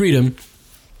sense of freedom,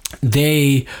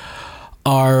 they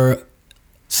are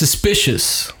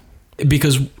suspicious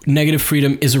because negative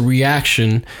freedom is a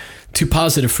reaction to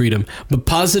positive freedom. But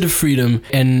positive freedom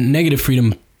and negative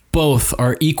freedom both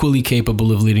are equally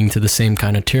capable of leading to the same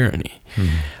kind of tyranny.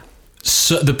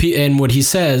 So and what he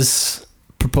says,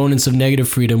 proponents of negative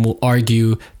freedom will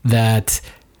argue that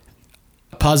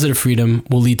positive freedom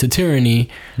will lead to tyranny,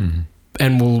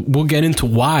 and we'll get into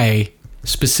why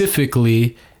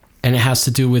specifically, and it has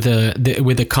to do with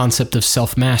the concept of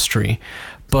self-mastery.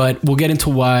 But we'll get into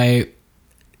why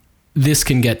this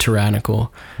can get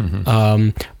tyrannical.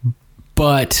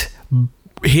 But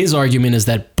his argument is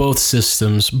that both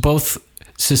systems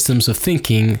of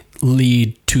thinking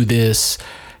lead to this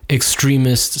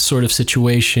extremist sort of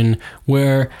situation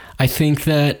where I think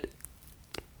that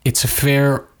it's a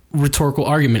fair rhetorical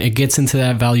argument. It gets into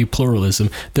that value pluralism.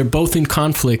 They're both in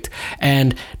conflict,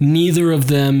 and both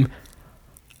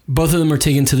of them are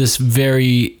taken to this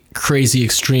very crazy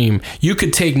extreme. You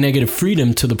could take negative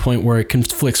freedom to the point where it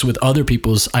conflicts with other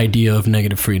people's idea of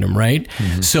negative freedom, right?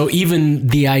 So even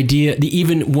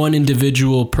even one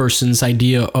individual person's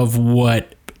idea of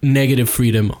what negative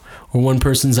freedom, or one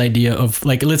person's idea of,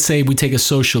 like, let's say we take a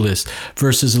socialist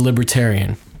versus a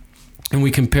libertarian and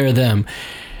we compare them.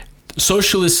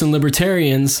 Socialists and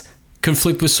libertarians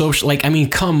conflict with social, like, I mean,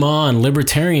 come on,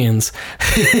 libertarians,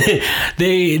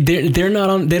 they're not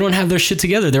on, they don't have their shit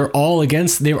together. They're all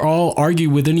argue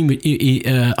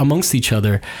amongst each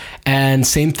other. And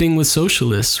same thing with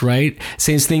socialists, right?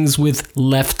 Same things with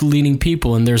left-leaning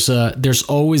people. And there's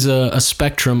always a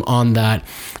spectrum on that.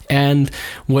 And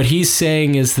what he's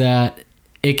saying is that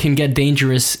it can get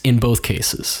dangerous in both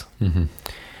cases.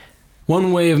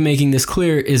 One way of making this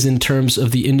clear is in terms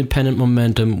of the independent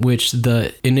momentum which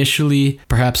the initially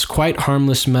perhaps quite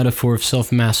harmless metaphor of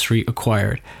self-mastery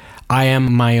acquired. I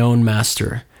am my own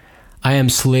master. I am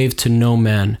slave to no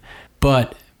man,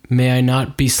 but may I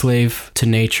not be slave to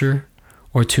nature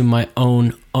or to my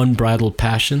own unbridled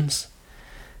passions?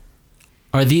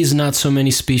 Are these not so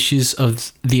many species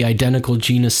of the identical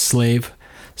genus slave,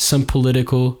 some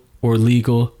political or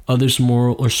legal, others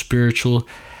moral or spiritual?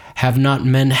 Have not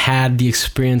men had the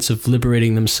experience of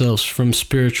liberating themselves from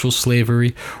spiritual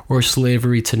slavery or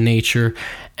slavery to nature?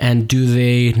 And do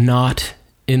they not,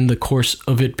 in the course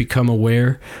of it, become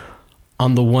aware,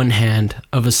 on the one hand,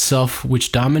 of a self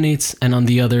which dominates, and on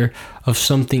the other, of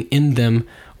something in them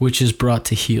which is brought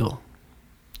to heel?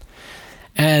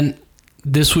 And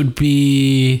this would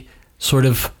be sort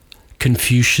of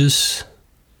Confucius,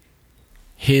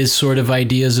 his sort of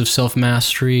ideas of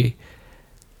self-mastery,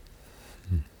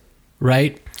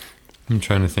 right? I'm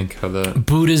trying to think how that...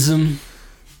 Buddhism,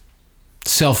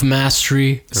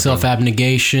 self-mastery,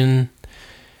 self-abnegation,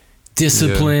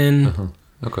 discipline,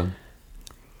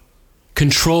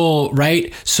 control,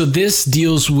 right? So this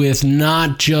deals with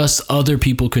not just other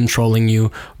people controlling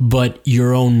you, but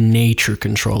your own nature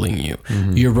controlling you,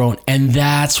 your own. And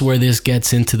that's where this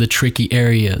gets into the tricky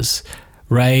areas,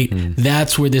 right?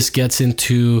 That's where this gets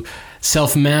into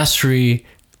self-mastery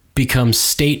becomes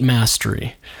state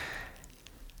mastery.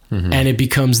 And it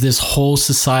becomes this whole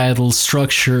societal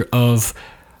structure of,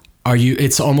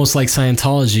 it's almost like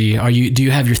Scientology. Do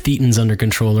you have your thetans under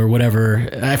control or whatever?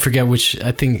 I forget which,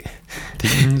 I think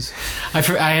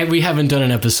Thetans? We haven't done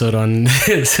an episode on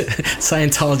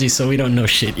Scientology, so we don't know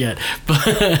shit yet.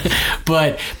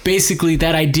 But basically,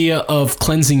 that idea of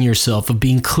cleansing yourself, of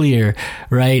being clear,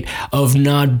 right? Of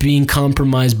not being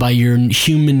compromised by your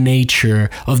human nature.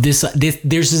 Of this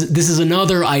is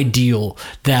another ideal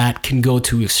that can go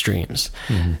to extremes.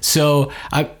 Mm-hmm. So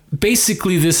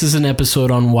basically, this is an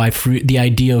episode on why the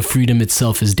idea of freedom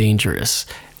itself is dangerous,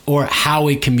 or how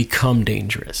it can become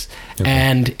dangerous. Okay.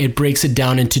 And it breaks it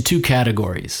down into two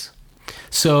categories.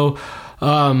 So,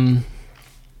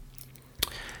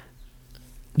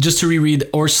 just to reread,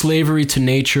 or slavery to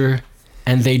nature,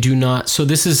 and they do not. So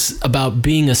this is about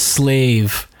being a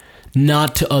slave,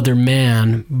 not to other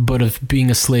man, but of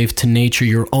being a slave to nature,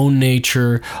 your own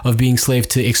nature, of being slave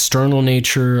to external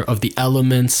nature, of the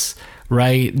elements,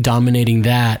 right? Dominating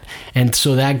that. And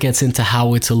so that gets into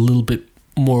how it's a little bit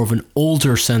more of an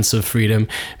older sense of freedom,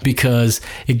 because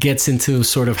it gets into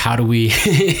sort of how do we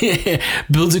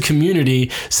build a community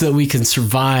so that we can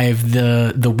survive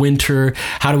the winter?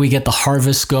 How do we get the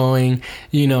harvest going?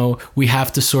 You know, we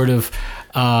have to sort of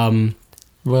and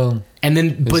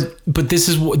then but this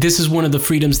is one of the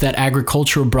freedoms that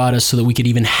agriculture brought us so that we could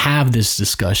even have this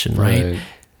discussion, right?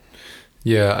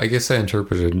 Yeah, I guess I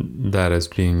interpreted that as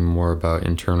being more about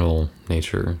internal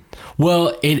nature.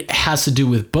 Well, it has to do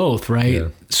with both, right? Yeah.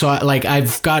 So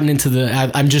I've gotten into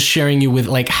I'm just sharing you with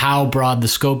like how broad the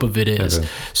scope of it is. Okay.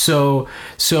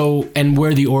 So and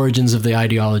where the origins of the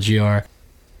ideology are.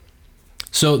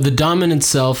 So the dominant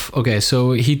self, okay,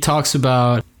 so he talks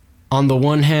about, on the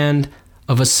one hand,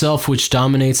 of a self which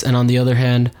dominates, and on the other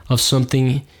hand, of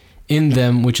something in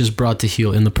them which is brought to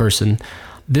heel in the person.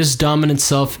 This dominant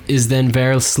self is then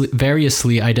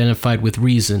variously identified with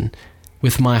reason,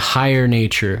 with my higher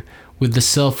nature, with the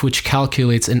self which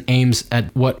calculates and aims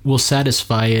at what will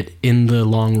satisfy it in the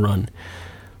long run,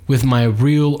 with my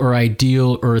real or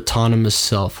ideal or autonomous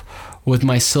self, with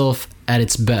myself at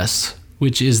its best,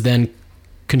 which is then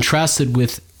contrasted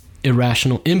with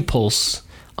irrational impulse,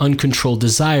 uncontrolled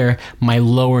desire, my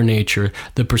lower nature,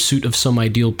 the pursuit of some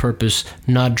ideal purpose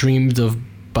not dreamed of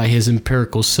by his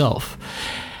empirical self.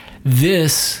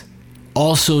 This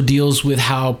also deals with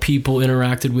how people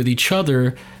interacted with each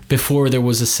other before there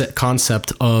was a set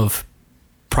concept of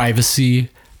privacy,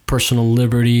 personal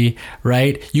liberty,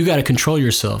 right? You got to control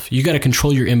yourself. You got to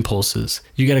control your impulses.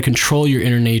 You got to control your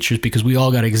inner natures, because we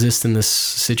all got to exist in this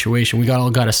situation. We all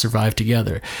got to survive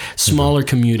together. Smaller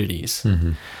communities.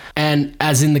 Mm-hmm. And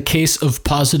as in the case of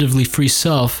positively free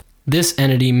self, this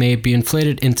entity may be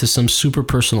inflated into some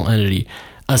superpersonal entity,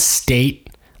 a state,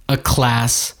 a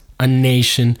class, a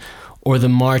nation, or the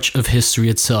march of history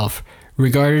itself,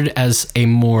 regarded as a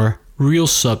more real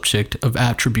subject of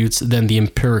attributes than the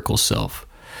empirical self.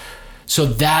 So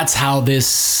that's how this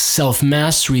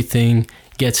self-mastery thing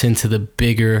gets into the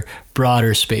bigger,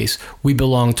 broader space. We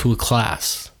belong to a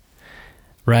class,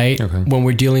 right? Okay. When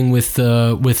we're dealing with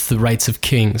the rights of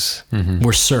kings, mm-hmm.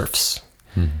 we're serfs.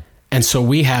 Mm-hmm. And so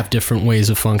we have different ways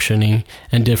of functioning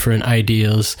and different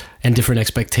ideals and different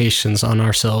expectations on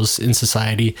ourselves in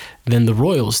society than the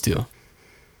royals do.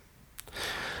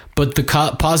 But the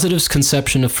positive's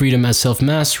conception of freedom as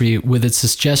self-mastery, with its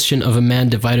suggestion of a man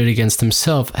divided against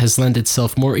himself, has lent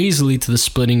itself more easily to the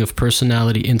splitting of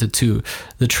personality into two,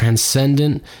 the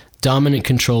transcendent, dominant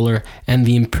controller, and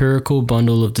the empirical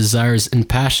bundle of desires and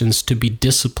passions to be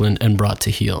disciplined and brought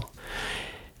to heel.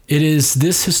 It is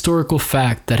this historical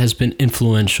fact that has been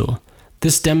influential.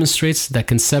 This demonstrates that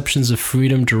conceptions of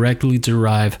freedom directly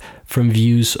derive from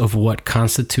views of what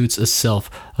constitutes a self,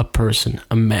 a person,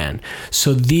 a man.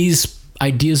 So these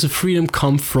ideas of freedom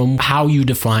come from how you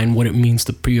define what it means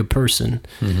to be a person.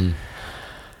 Mm-hmm.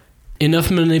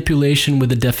 Enough manipulation with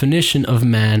the definition of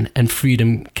man and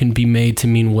freedom can be made to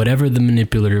mean whatever the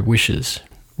manipulator wishes.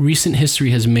 Recent history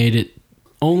has made it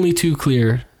only too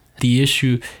clear the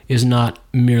issue is not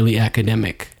merely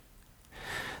academic.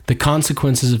 The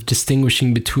consequences of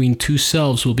distinguishing between two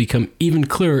selves will become even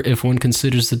clearer if one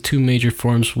considers the two major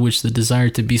forms which the desire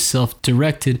to be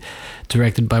self-directed,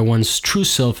 directed by one's true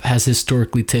self, has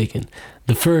historically taken.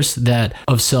 The first, that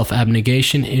of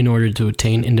self-abnegation in order to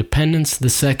attain independence. The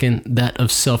second, that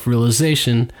of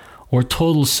self-realization, or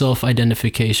total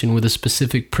self-identification with a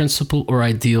specific principle or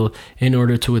ideal in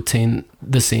order to attain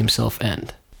the same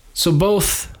self-end. So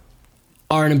both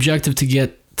are an objective to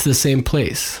get to the same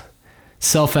place.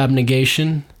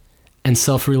 Self-abnegation and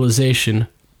self-realization,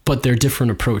 but they're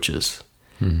different approaches.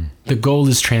 Mm-hmm. The goal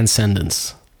is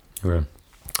transcendence. Okay.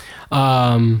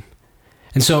 And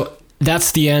so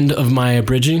that's the end of my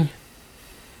abridging.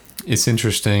 It's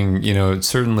interesting,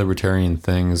 certain libertarian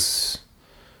things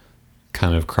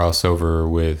kind of cross over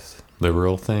with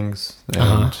liberal things,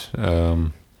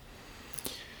 and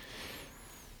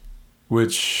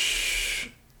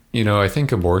which, you know, I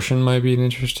think abortion might be an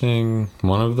interesting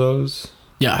one of those.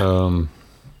 Yeah.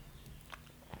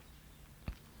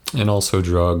 And also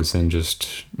drugs and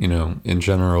just, you know, in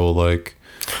general, like.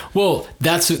 Well,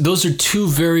 those are two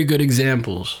very good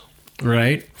examples,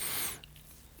 right?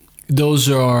 Those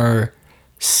are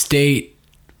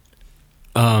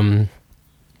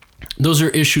those are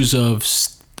issues of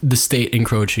the state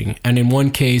encroaching. And in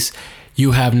one case,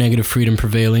 you have negative freedom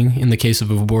prevailing in the case of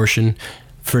abortion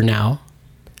for now.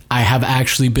 I have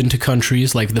actually been to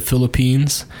countries like the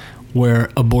Philippines where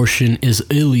abortion is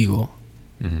illegal.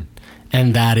 Mm-hmm.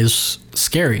 And that is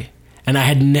scary. And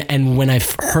and when I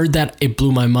heard that, it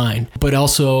blew my mind. But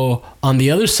also on the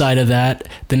other side of that,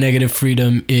 the negative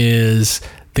freedom is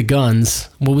the guns.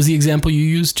 What was the example you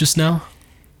used just now?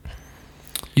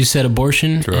 You said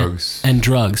abortion, drugs, and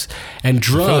drugs. The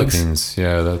Philippines,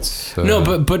 yeah, that's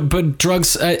no, but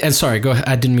drugs. And sorry, go ahead.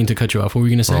 I didn't mean to cut you off. What were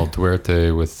you gonna say? Well,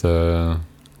 Duerte with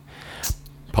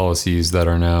policies that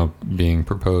are now being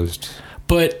proposed,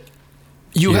 but.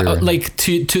 You like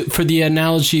to for the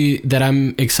analogy that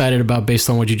I'm excited about based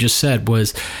on what you just said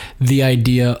was the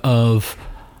idea of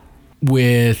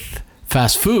with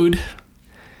fast food,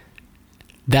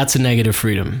 that's a negative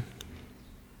freedom.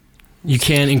 You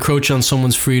can't encroach on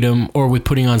someone's freedom, or with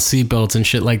putting on seatbelts and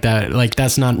shit like that. Like,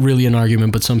 that's not really an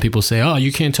argument, but some people say, oh,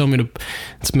 you can't tell me to.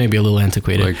 It's maybe a little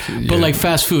antiquated, like, yeah. But like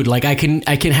fast food, like I can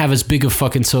have as big a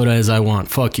fucking soda as I want.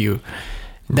 Fuck you.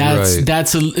 But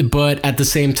at the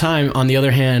same time, on the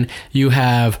other hand, you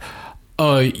have,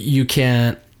 you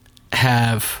can't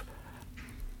have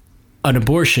an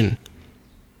abortion.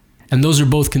 And those are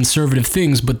both conservative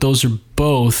things, but those are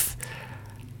both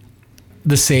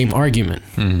the same argument.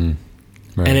 Mm-hmm.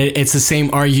 Right. And it's the same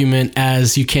argument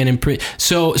as you can't imprint.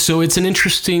 So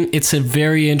it's a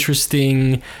very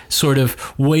interesting sort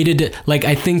of way to, like,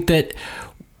 I think that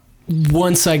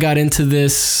once I got into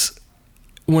this,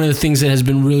 one of the things that has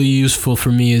been really useful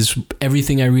for me is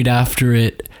everything I read after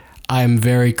it, I'm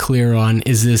very clear on,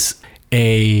 is this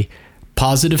a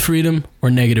positive freedom or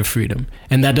negative freedom?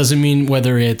 And that doesn't mean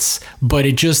but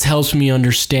it just helps me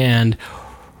understand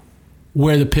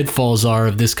where the pitfalls are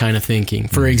of this kind of thinking.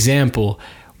 For example,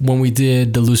 when we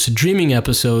did the lucid dreaming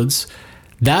episodes,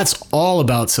 that's all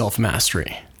about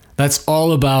self-mastery. That's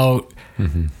all about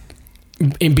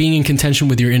in being in contention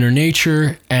with your inner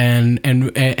nature,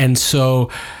 and so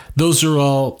those are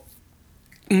all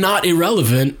not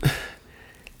irrelevant,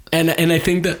 and I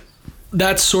think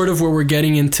that's sort of where we're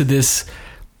getting into this.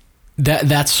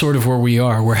 That's sort of where we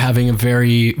are. We're having a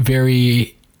very,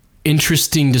 very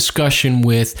interesting discussion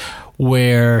with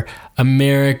where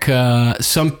America,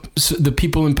 the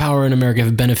people in power in America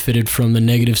have benefited from the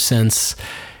negative sense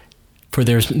for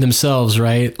themselves,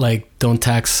 right? Like, don't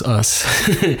tax us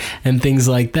and things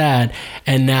like that.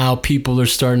 And now people are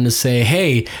starting to say,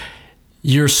 hey,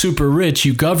 you're super rich,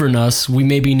 you govern us. We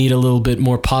maybe need a little bit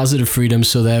more positive freedom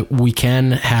so that we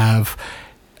can have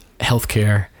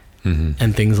healthcare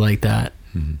and things like that.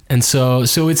 Mm-hmm. And so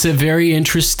it's a very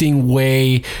interesting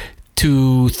way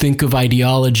to think of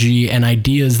ideology and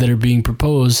ideas that are being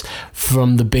proposed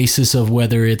from the basis of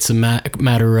whether it's a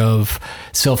matter of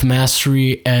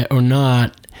self-mastery or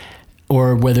not,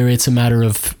 or whether it's a matter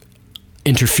of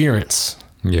interference.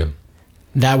 Yeah.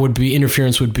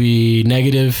 Interference would be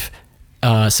negative,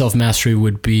 self-mastery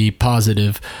would be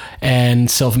positive,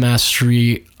 and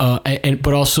self-mastery,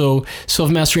 but also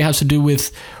self-mastery has to do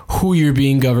with who you're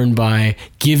being governed by,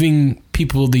 giving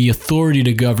people the authority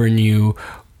to govern you,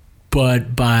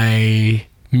 but by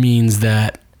means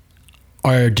that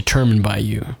are determined by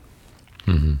you.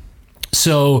 Mm-hmm.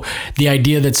 So the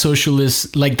idea that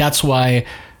socialists, like, that's why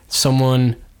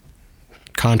someone,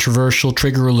 controversial,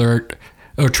 trigger alert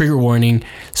or trigger warning,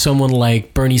 someone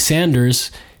like Bernie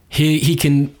Sanders, he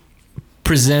can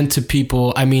present to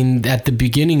people, I mean, at the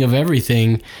beginning of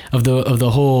everything, of the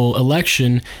whole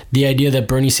election, the idea that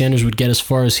Bernie Sanders would get as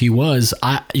far as he was,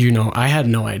 I had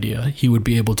no idea he would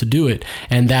be able to do it.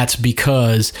 And that's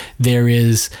because there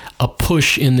is a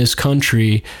push in this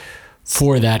country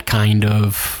for that kind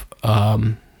of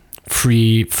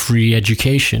free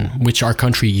education, which our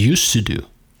country used to do,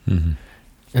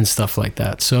 and stuff like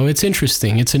that. So it's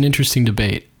interesting. It's an interesting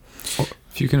debate.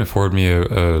 If you can afford me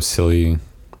a silly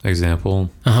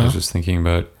example, I was just thinking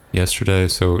about yesterday.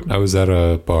 So I was at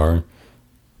a bar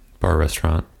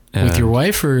restaurant. With your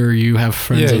wife, or you have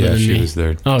friends? Yeah, she was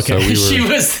there. Oh, okay, so she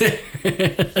was there.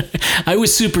 I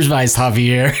was supervised,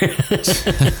 Javier.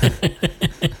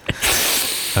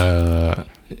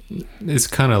 It's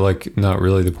kind of like not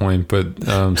really the point, but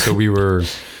so we were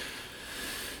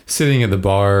sitting at the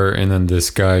bar, and then this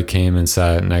guy came and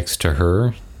sat next to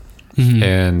her,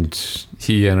 and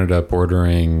he ended up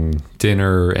ordering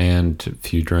dinner and a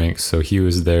few drinks. So he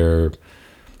was there.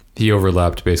 He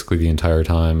overlapped basically the entire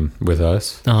time with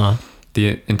us.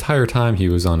 The entire time he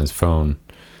was on his phone,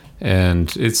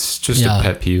 and it's just a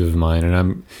pet peeve of mine.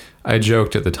 And I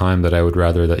joked at the time that I would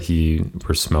rather that he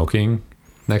were smoking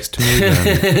next to me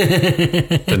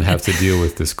than have to deal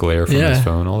with this glare from his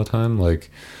phone all the time. Like,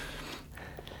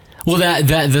 well,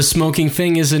 that the smoking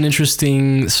thing is an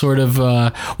interesting sort of.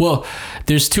 Well,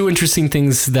 there's two interesting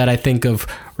things that I think of.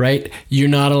 Right, you're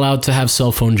not allowed to have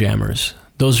cell phone jammers.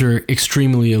 Those are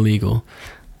extremely illegal.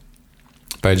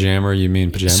 By jammer, you mean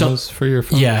pajamas for your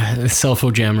phone? Yeah, cell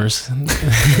phone jammers.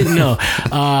 No,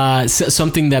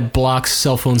 something that blocks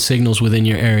cell phone signals within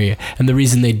your area. And the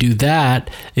reason they do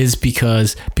that is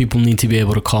because people need to be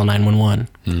able to call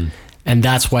 911. And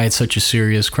that's why it's such a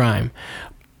serious crime.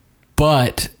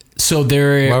 But, so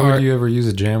there Why would you ever use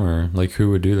a jammer? Like,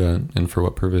 who would do that? And for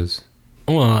what purpose?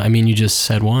 Well, I mean, you just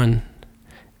said one.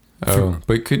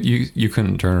 But you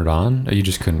couldn't turn it on? Or you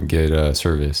just couldn't get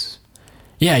service?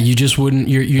 Yeah, you just wouldn't.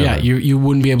 You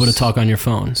wouldn't be able to talk on your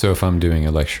phone. So if I'm doing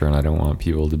a lecture and I don't want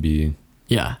people to be,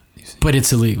 but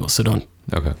it's illegal, so don't.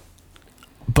 Okay.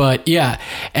 But yeah,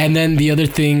 and then the other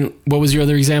thing. What was your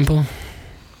other example?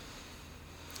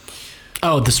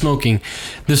 Oh, the smoking.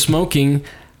 The smoking.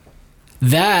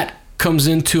 That comes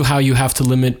into how you have to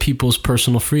limit people's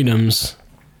personal freedoms.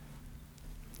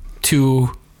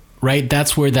 To, right.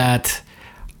 That's where that.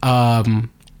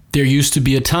 There used to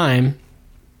be a time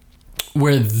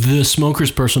where the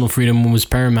smoker's personal freedom was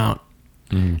paramount,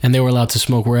 and they were allowed to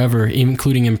smoke wherever,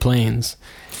 including in planes.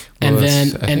 Well,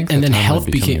 and then health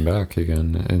became coming back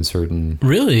again in certain.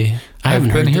 Really,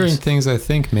 I've been hearing things. I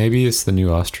think maybe it's the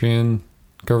new Austrian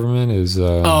government is.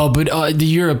 But the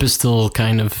Europe is still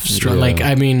kind of strong. Like,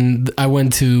 I mean, I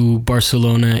went to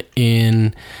Barcelona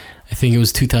in, I think it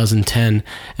was 2010,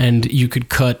 and you could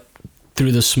cut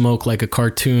through the smoke like a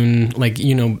cartoon, like,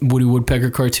 you know, Woody Woodpecker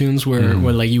cartoons where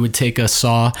like you would take a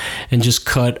saw and just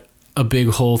cut a big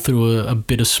hole through a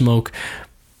bit of smoke,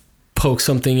 poke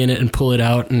something in it and pull it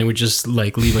out, and it would just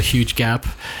like leave a huge gap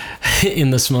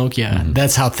in the smoke.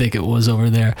 That's how thick it was over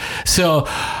there. So,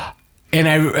 and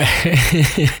I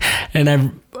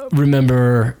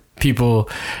remember people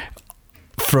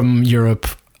from Europe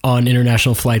on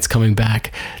international flights coming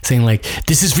back saying like,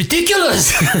 this is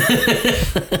ridiculous.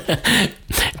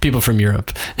 People from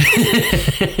Europe.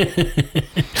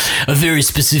 A very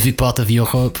specific part of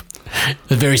Europe.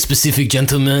 A very specific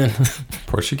gentleman.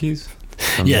 Portuguese?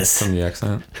 Yes. From the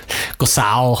accent.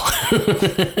 Gosal.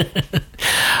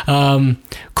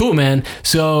 Cool, man.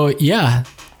 So yeah,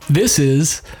 this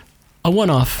is a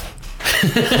one-off.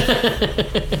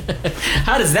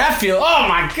 How does that feel? Oh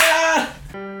my God.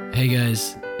 Hey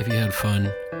guys, if you had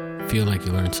fun, feel like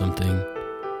you learned something,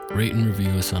 rate and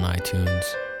review us on iTunes,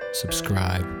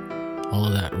 subscribe. All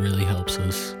of that really helps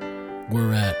us.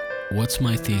 We're at What's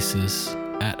My Thesis,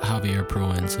 at Javier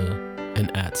Proenza,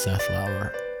 and at Seth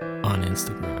Lauer on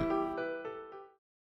Instagram.